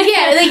take...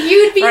 Yeah, like,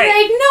 you'd be Right.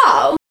 like,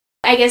 no.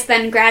 I guess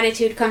then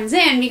gratitude comes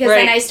in, because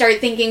Right. then I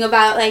start thinking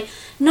about, like,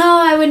 no,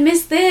 I would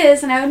miss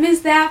this, and I would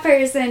miss that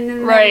person,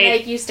 and Right. then,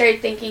 like, you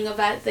start thinking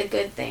about the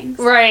good things.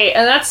 Right,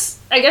 and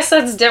I guess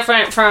that's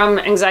different from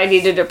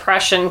anxiety to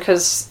depression,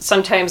 because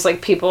sometimes,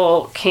 like,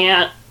 people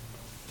can't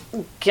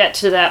get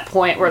to that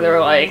point where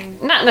they're,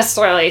 like, not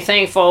necessarily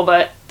thankful,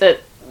 but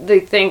that they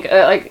think,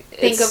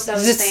 Think of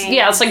those things.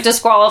 Yeah, it's, like,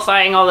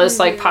 disqualifying all this,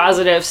 like,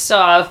 positive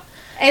stuff.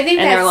 I think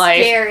And they're that's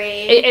like, scary.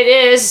 It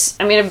is.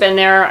 I mean, I've been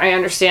there. I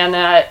understand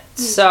that.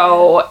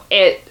 So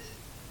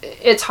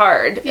it's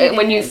hard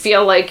when you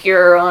feel like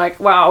you're like,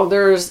 wow,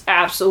 there's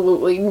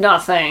absolutely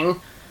nothing.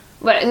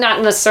 But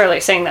not necessarily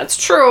saying that's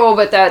true,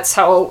 but that's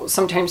how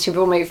sometimes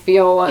people may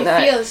feel. And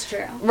It feels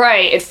true.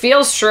 Right. It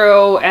feels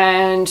true.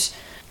 And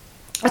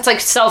it's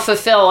like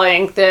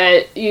self-fulfilling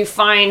that you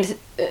find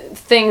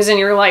things in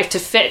your life to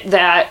fit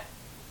that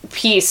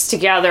piece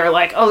together,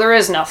 like, oh, there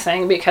is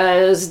nothing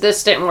because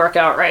this didn't work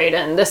out right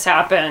and this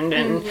happened,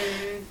 and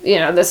you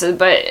know, this is,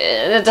 but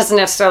it doesn't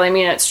necessarily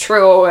mean it's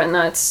true. And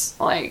that's,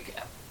 like,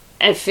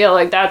 I feel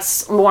like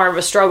that's more of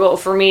a struggle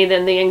for me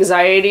than the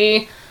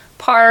anxiety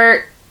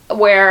part,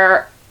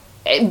 but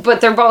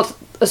they're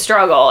both a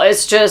struggle.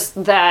 It's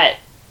just that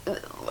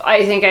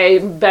I think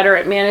I'm better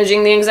at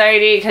managing the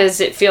anxiety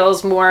because it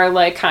feels more,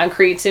 like,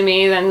 concrete to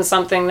me than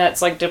something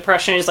that's, like,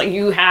 depression. It's like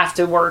you have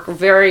to work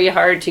very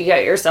hard to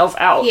get yourself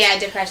out. Yeah,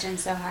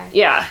 depression's so hard.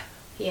 Yeah.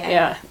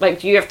 Yeah.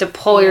 Like, you have to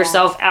pull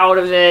yourself out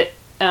of it,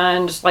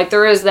 and, like,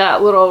 there is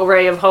that little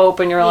ray of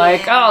hope, and you're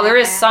like, oh, there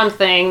is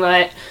something,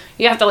 but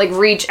you have to, like,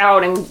 reach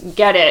out and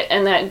get it,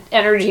 and that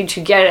energy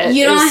to get it.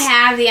 You don't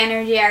have the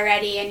energy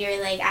already, and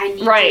you're like, I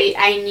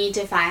need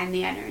to find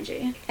the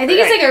energy. I think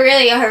it's, like, a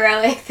really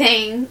heroic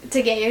thing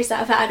to get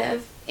yourself out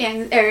of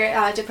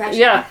depression.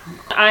 Yeah.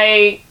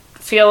 I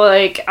feel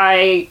like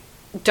I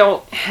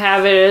don't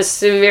have it as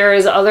severe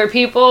as other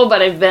people,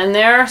 but I've been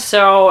there,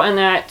 and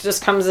that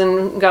just comes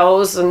and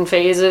goes in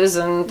phases,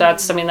 and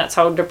that's, I mean, that's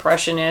how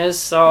depression is,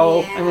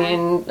 so, I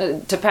mean,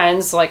 it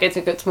depends, like, I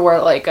think it's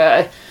more like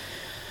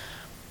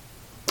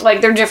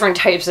like, there are different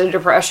types of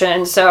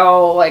depression,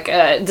 so, like,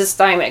 a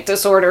dysthymic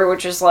disorder,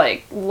 which is,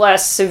 like,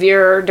 less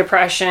severe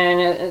depression,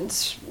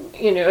 it's,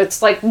 you know,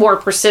 it's, like, more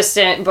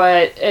persistent,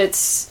 but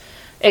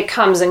it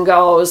comes and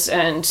goes,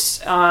 and,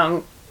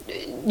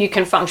 you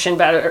can function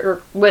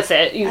better with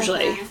it,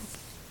 usually. Okay.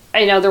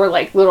 I know there were,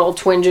 like, little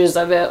twinges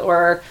of it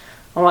where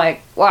I'm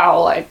like,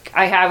 wow, like,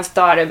 I have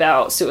thought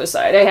about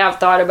suicide. I have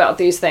thought about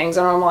these things.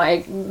 And I'm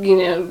like, you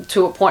know,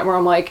 to a point where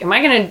I'm like, am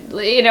I going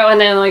to, you know, and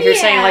then, like, you're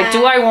saying, like,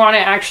 do I want to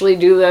actually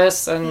do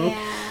this? And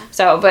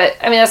so, but,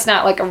 I mean, that's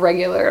not, like, a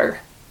regular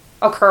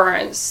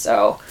occurrence,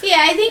 so. Yeah,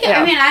 I think,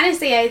 I mean,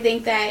 honestly, I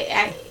think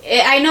that,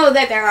 I know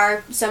that there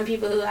are some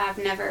people who have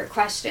never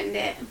questioned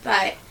it,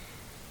 but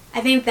I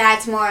think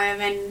that's more of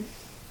an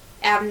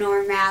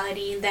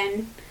abnormality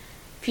than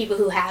people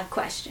who have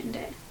questioned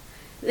it.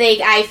 Like,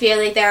 I feel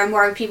like there are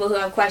more people who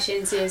have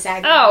questioned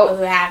suicide than people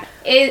who haven't.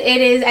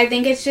 It is, I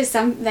think it's just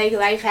like,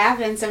 life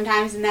happens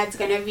sometimes, and that's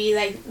going to be,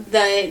 like,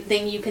 the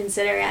thing you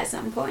consider at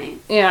some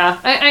point. Yeah,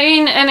 I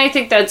mean, and I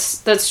think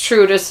that's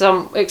true to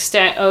some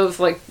extent of,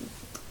 like,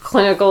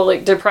 clinical,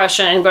 like,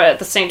 depression, but at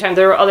the same time,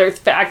 there are other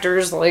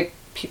factors, like,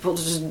 people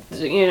just,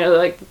 you know,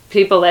 like,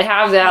 people that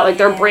have that, like,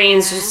 their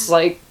brains just,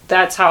 like,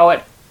 that's how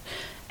it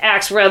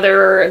acts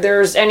whether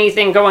there's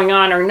anything going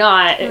on or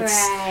not.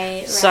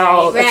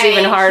 So it's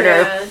even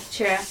harder.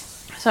 True.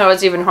 So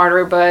it's even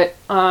harder, but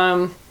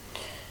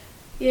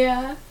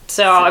yeah.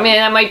 So, I mean,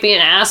 that might be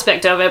an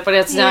aspect of it, but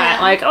it's not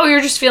like, oh,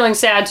 you're just feeling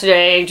sad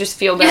today, just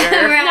feel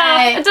better.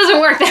 No, it doesn't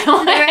work that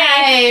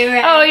way.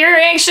 Right. Oh, you're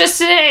anxious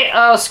today.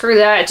 Oh, screw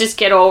that. Just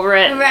get over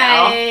it.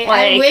 Right.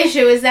 Like, I wish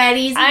it was that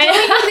easy. Don't you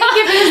think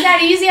if it was that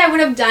easy, I would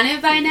have done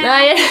it by now?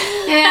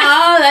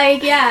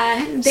 Thank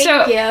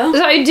you.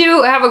 So I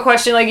do have a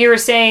question. Like you were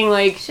saying,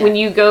 like when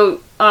you go,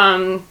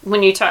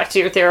 when you talk to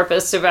your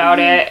therapist about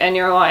it, and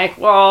you're like,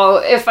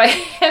 well, if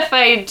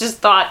I just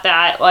thought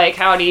that, like,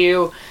 how do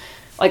you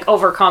like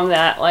overcome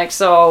that? Like,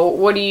 so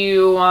what do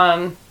you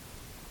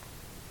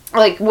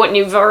like, wouldn't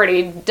you've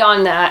already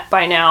done that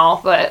by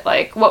now, but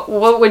like what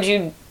would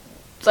you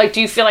like, do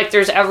you feel like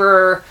there's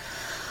ever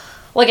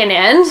like an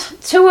end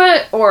to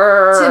it,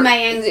 or to my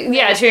anxiety?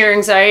 Yeah, to your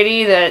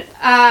anxiety. That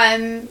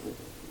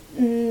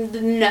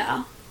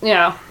no.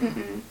 Yeah.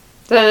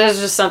 That is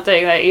just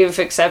something that you've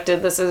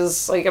accepted. This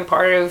is like a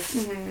part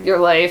of your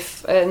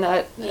life, and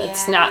that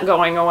it's not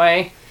going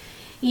away.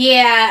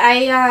 Yeah, I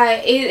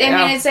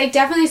mean, it's like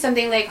definitely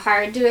something like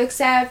hard to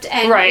accept,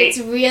 and it's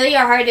really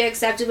hard to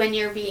accept when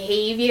your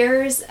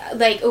behaviors,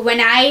 like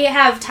when I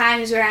have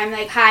times where I'm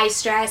like high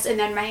stress and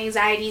then my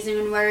anxiety is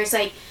even worse.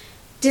 Like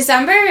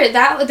December,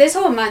 this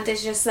whole month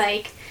is just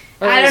like,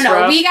 I don't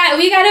know. Rough. We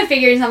got to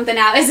figure something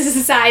out as a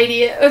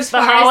society as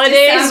far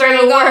holidays as December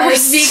are the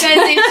worst because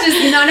it's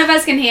just none of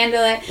us can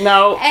handle it.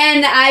 No.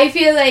 And I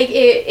feel like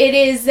it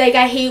is like,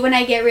 I hate when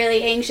I get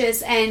really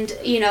anxious, and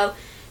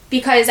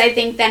because I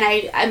think then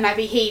my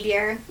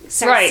behavior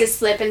starts to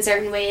slip in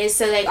certain ways.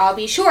 So like I'll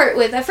be short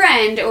with a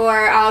friend,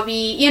 or I'll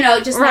be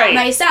just not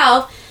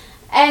myself,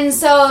 and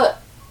so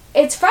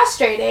it's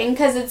frustrating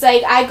because it's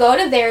like I go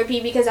to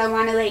therapy because I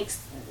want to like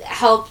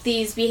help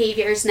these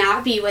behaviors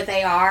not be what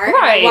they are.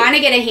 I want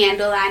to get a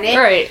handle on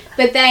it.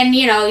 But then,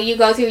 you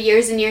go through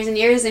years and years and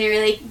years and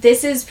you're like,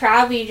 this is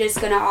probably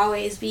just going to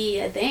always be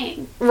a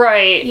thing.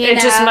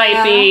 It just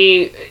might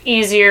be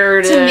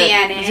easier to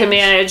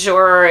manage,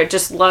 or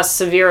just less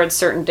severe at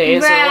certain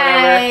days or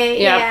whatever.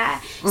 Yeah.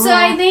 So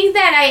I think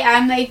that I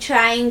am like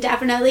trying,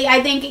 definitely.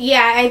 I think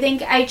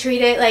I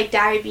treat it like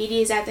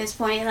diabetes at this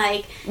point.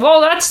 Like,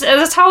 well,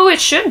 that's how it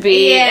should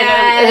be.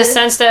 In a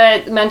sense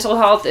that mental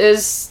health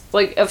is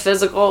like a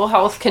physical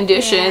health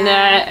condition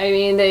that, I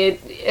mean,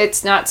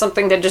 it's not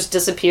something that just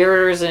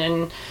disappears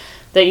and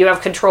that you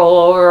have control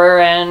over,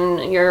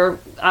 and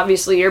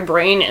obviously your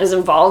brain is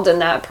involved in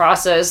that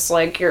process,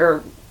 like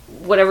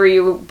whatever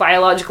you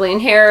biologically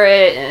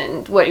inherit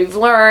and what you've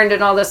learned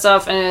and all this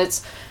stuff, and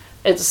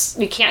it's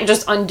you can't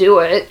just undo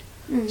it.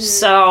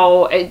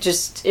 So it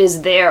just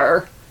is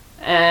there.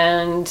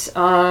 And is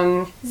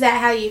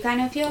that how you kind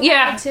of feel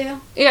about it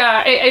too?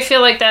 Yeah, I feel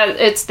like that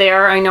it's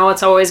there. I know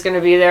it's always going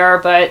to be there,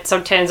 but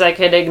sometimes I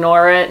could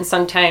ignore it and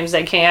sometimes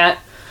I can't,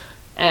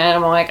 and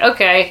I'm like,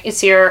 okay, it's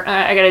here,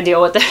 I gotta deal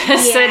with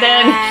this. So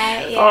then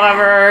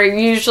however,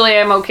 usually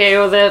I'm okay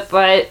with it,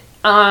 but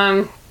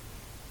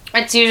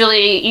it's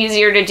usually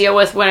easier to deal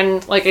with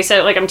when, like I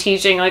said, like I'm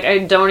teaching, like I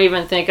don't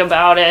even think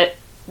about it,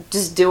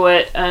 just do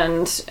it,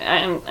 and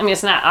I mean,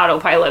 it's not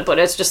autopilot, but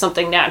it's just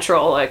something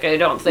natural. Like I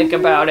don't think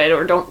about it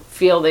or don't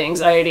feel the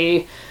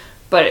anxiety.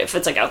 But if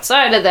it's like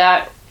outside of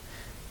that,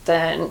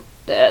 then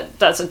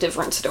that's a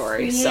different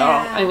story. So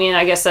I mean,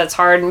 I guess that's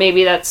hard.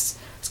 Maybe it's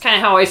kind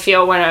of how I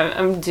feel when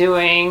I'm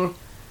doing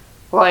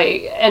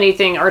like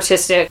anything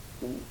artistic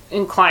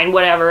inclined,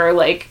 whatever,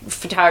 like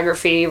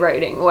photography,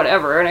 writing,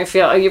 whatever. And I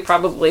feel you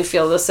probably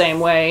feel the same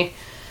way.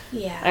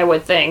 I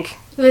would think,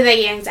 with like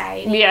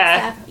anxiety.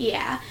 And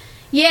stuff.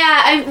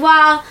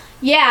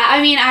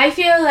 I mean, I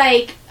feel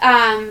like,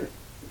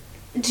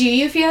 do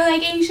you feel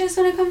like anxious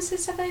when it comes to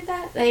stuff like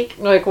that?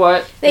 Like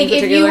what? Like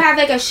if you have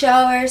like a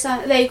show or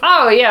something, like...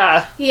 Oh,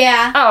 yeah.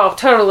 Yeah. Oh,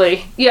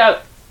 totally.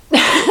 Yep.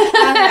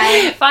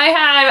 Okay. If I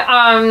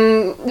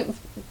had,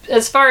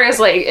 as far as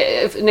like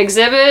an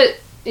exhibit,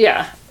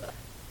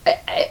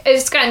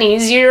 it's gotten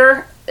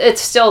easier.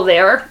 It's still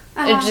there.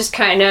 It just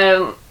kind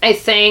of, I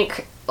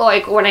think...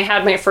 Like when I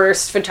had my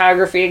first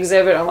photography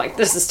exhibit, I'm like,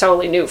 this is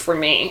totally new for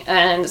me,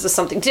 and this is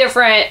something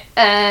different,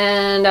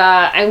 and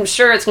I'm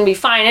sure it's gonna be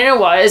fine, and it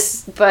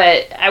was,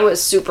 but I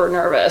was super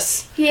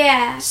nervous,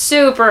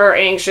 super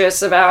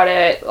anxious about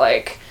it.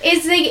 Like,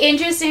 it's like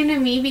interesting to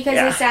me because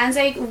it sounds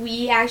like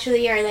we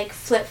actually are like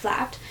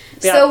flip-flopped.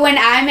 So when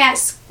I'm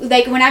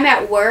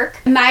at work,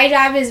 my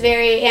job is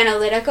very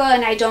analytical,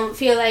 and I don't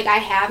feel like I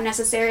have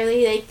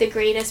necessarily like the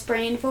greatest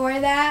brain for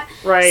that.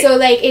 So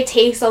like it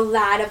takes a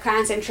lot of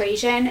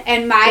concentration,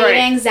 and my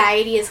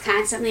anxiety is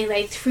constantly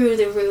like through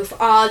the roof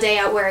all day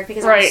at work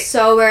because I'm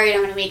so worried I'm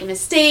going to make a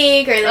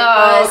mistake or like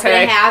what's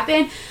going to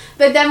happen.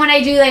 But then when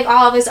I do like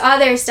all of this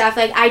other stuff,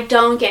 like I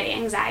don't get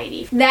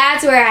anxiety.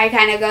 That's where I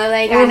kind of go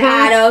like on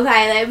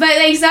autopilot. But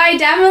like, so I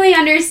definitely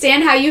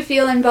understand how you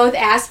feel in both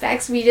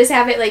aspects. We just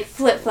have it like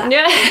flip flop. I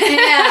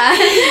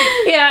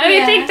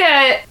think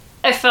that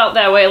I felt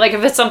that way. Like,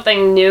 if it's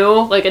something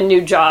new, like a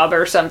new job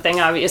or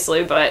something,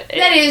 obviously, but...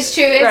 That is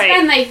true. It's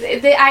been,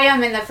 like, I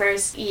am in the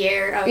first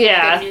year of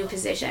the new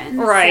position.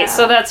 Right,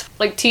 so that's,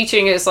 like,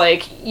 teaching is,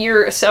 like,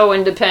 you're so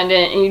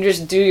independent and you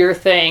just do your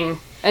thing.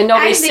 And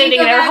nobody's sitting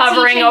there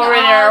hovering over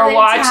there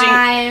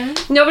watching.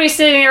 Nobody's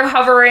sitting there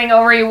hovering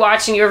over you,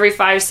 watching you every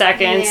 5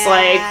 seconds. Yeah.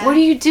 Like, what are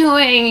you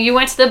doing? You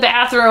went to the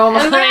bathroom.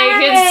 Right.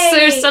 Like,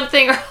 there's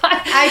something wrong.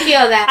 I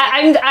feel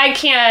that. I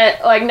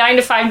can't, like, 9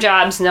 to 5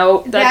 jobs.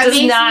 No, that does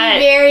makes not.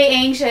 Me very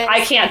anxious. I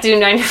can't do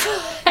 9 to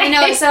 5. I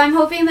know, so I'm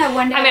hoping that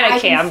one day I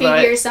can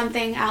figure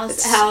something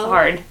else out. It's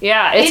hard.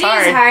 Yeah, it's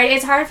hard. It is hard.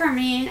 It's hard for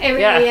me. It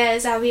really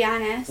is, I'll be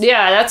honest.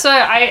 Yeah, that's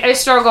why I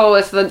struggle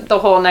with the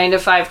whole 9 to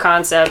 5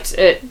 concept.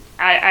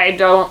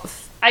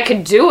 I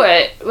could do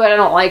it, but I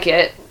don't like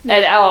it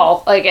at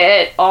all. Like,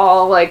 at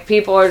all. Like,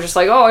 people are just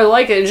like, oh, I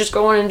like it. Just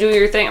go in and do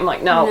your thing. I'm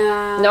like,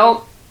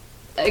 nope.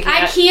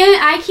 I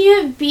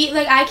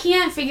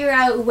can't figure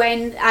out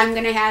when I'm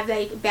gonna have,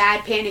 like,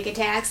 bad panic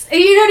attacks. You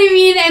know what I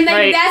mean? And,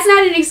 like, that's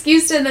not an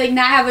excuse to, like,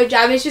 not have a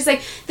job. It's just,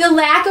 like, the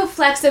lack of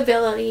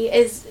flexibility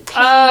is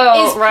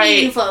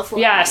painful for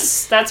me.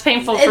 Yes, that's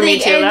painful for me,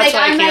 too. That's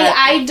why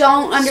I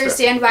don't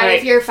understand why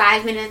if you're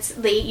 5 minutes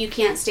late, you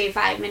can't stay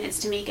 5 minutes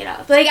to make it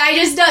up. Like, I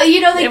just don't,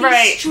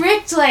 these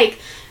strict, like,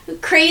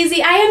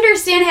 crazy. I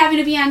understand having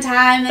to be on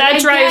time.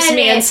 That drives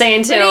me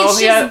insane too. But it's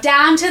just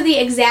down to the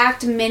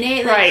exact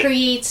minute that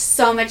creates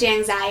so much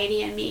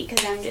anxiety in me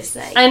because I'm just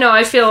like. I know.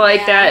 I feel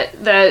like that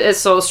is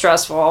so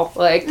stressful.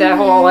 Like that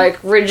whole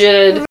like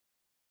rigid.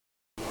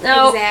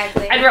 No,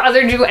 exactly. I'd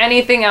rather do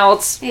anything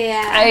else.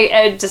 Yeah.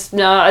 I just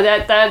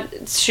that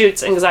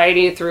shoots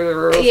anxiety through the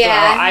roof.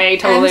 Yeah. So I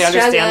totally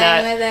understand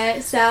that. With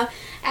it. So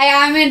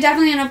I'm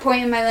definitely in a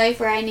point in my life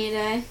where I need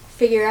to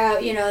figure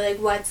out, like,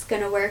 what's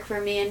going to work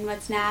for me and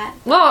what's not.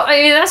 Well,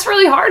 I mean, that's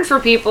really hard for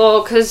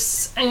people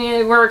because, I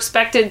mean, we're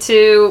expected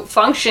to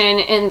function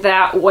in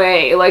that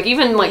way. Like,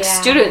 even, like,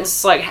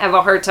 students, like, have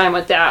a hard time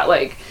with that.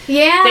 Like,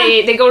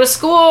 they go to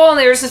school and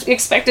they're just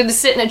expected to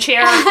sit in a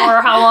chair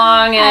for how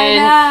long?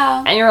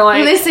 And you're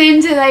like...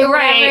 Listen to, like,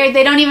 whatever.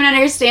 They don't even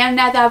understand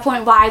at that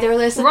point why they're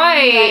listening.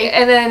 Right. Like,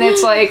 and then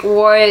it's like,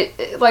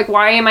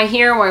 why am I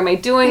here? Why am I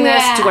doing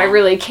this? Do I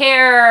really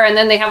care? And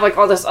then they have, like,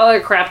 all this other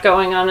crap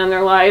going on in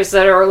their lives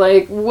that are,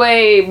 like,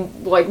 way,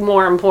 like,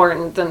 more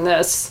important than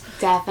this.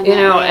 Definitely.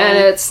 And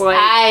it's like...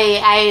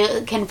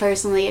 I can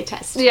personally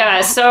attest to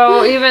that.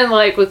 So even,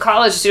 like, with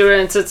college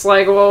students, it's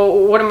like,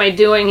 well, what am I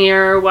doing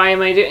here? Why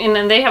am I doing... And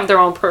then they have their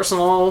own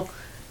personal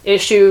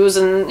issues,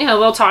 and,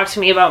 they'll talk to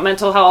me about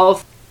mental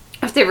health.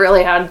 If they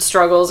really had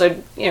struggles,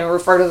 I'd,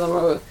 refer to them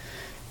to a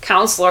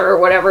counselor or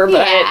whatever,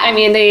 but I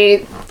mean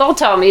they'll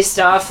tell me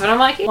stuff and I'm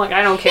like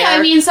I don't care. Yeah,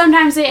 I mean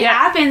sometimes it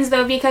happens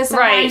though because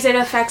sometimes it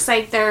affects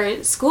like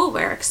their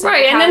schoolwork. So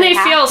and then they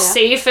feel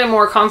safe and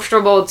more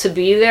comfortable to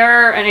be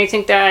there, and I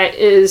think that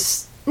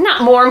is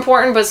not more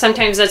important, but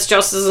sometimes that's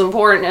just as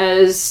important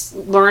as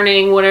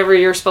learning whatever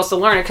you're supposed to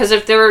learn. Because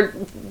if they're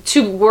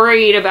too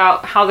worried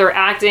about how they're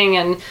acting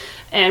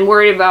and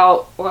worried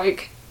about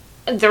like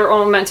their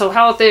own mental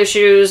health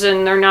issues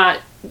and they're not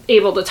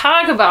able to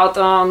talk about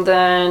them,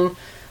 then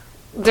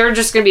they're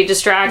just going to be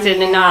distracted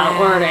and not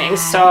learning.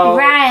 So,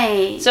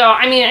 So,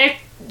 I mean,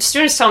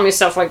 students tell me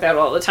stuff like that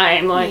all the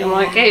time. Like, I'm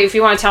like, hey, if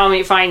you want to tell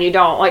me, fine, you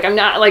don't. Like, I'm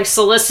not, like,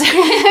 soliciting.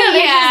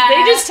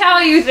 They just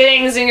tell you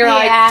things, and you're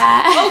like,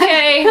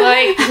 okay,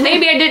 like,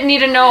 maybe I didn't need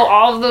to know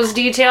all of those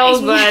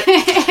details, but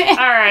all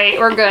right,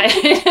 we're good.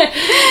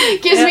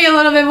 Gives me a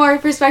little bit more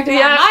perspective on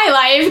my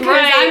life,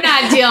 because I'm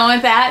not dealing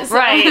with that. So,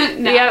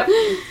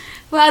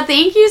 Well,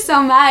 thank you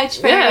so much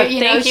for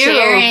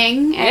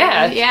sharing.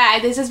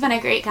 And this has been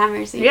a great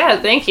conversation. Yeah,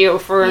 thank you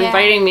for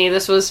inviting me.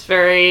 This was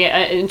very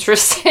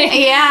interesting.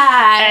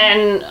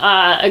 And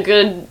a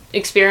good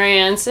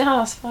experience. Yeah, it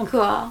was fun.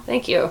 Cool.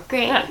 Thank you.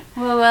 Great. Yeah.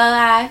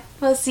 Well,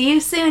 we'll see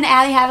you soon,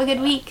 Allie. Have a good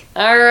week.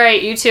 All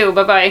right, you too.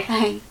 Bye-bye.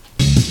 Bye.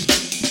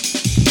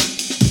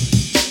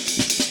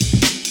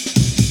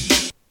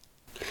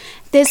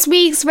 This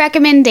week's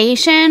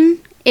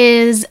recommendation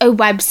is a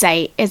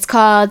website. It's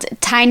called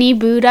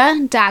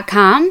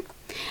tinybuddha.com,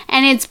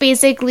 and it's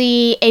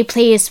basically a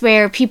place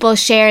where people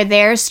share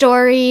their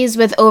stories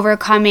with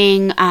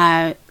overcoming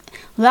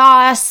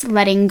loss,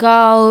 letting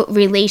go,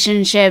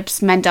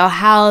 relationships, mental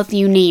health,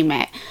 you name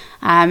it.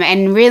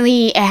 And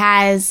really it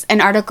has an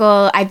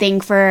article, I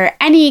think, for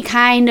any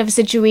kind of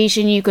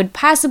situation you could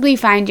possibly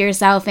find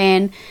yourself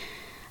in.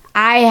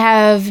 I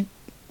have,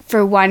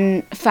 for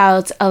one,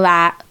 felt a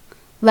lot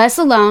less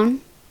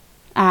alone.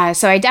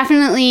 So I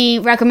definitely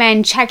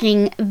recommend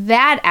checking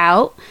that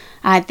out.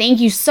 Thank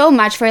you so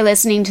much for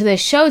listening to the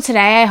show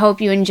today. I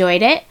hope you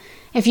enjoyed it.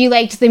 If you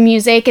liked the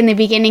music in the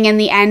beginning and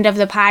the end of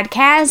the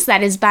podcast,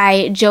 that is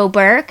by Joe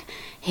Burke.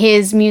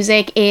 His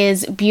music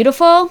is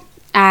beautiful.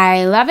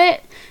 I love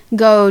it.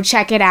 Go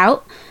check it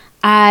out.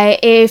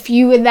 If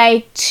you would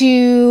like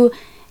to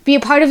be a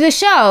part of the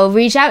show,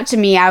 reach out to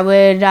me. I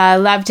would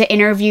love to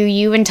interview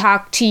you and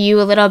talk to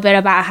you a little bit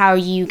about how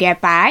you get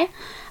by.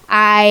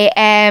 I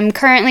am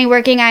currently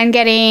working on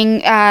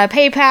getting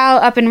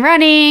PayPal up and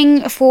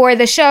running for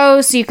the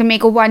show, so you can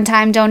make a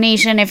one-time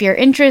donation if you're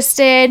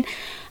interested.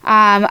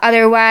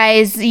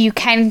 Otherwise, you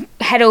can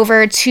head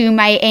over to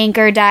my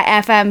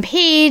anchor.fm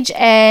page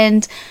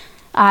and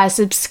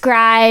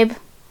subscribe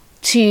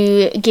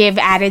to give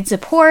added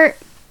support.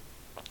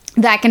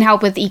 That can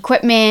help with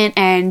equipment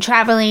and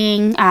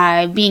traveling,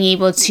 being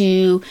able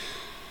to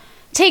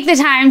take the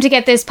time to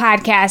get this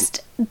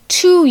podcast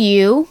to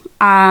you.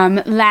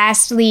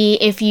 Lastly,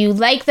 if you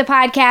like the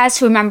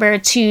podcast, remember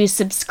to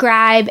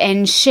subscribe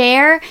and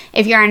share.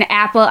 If you're on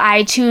Apple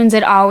iTunes,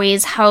 it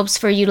always helps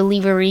for you to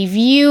leave a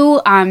review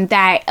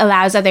that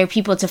allows other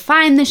people to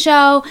find the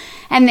show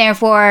and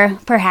therefore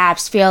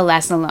perhaps feel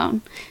less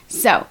alone.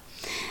 So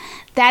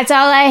that's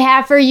all I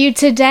have for you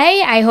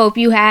today. I hope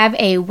you have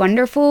a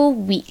wonderful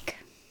week.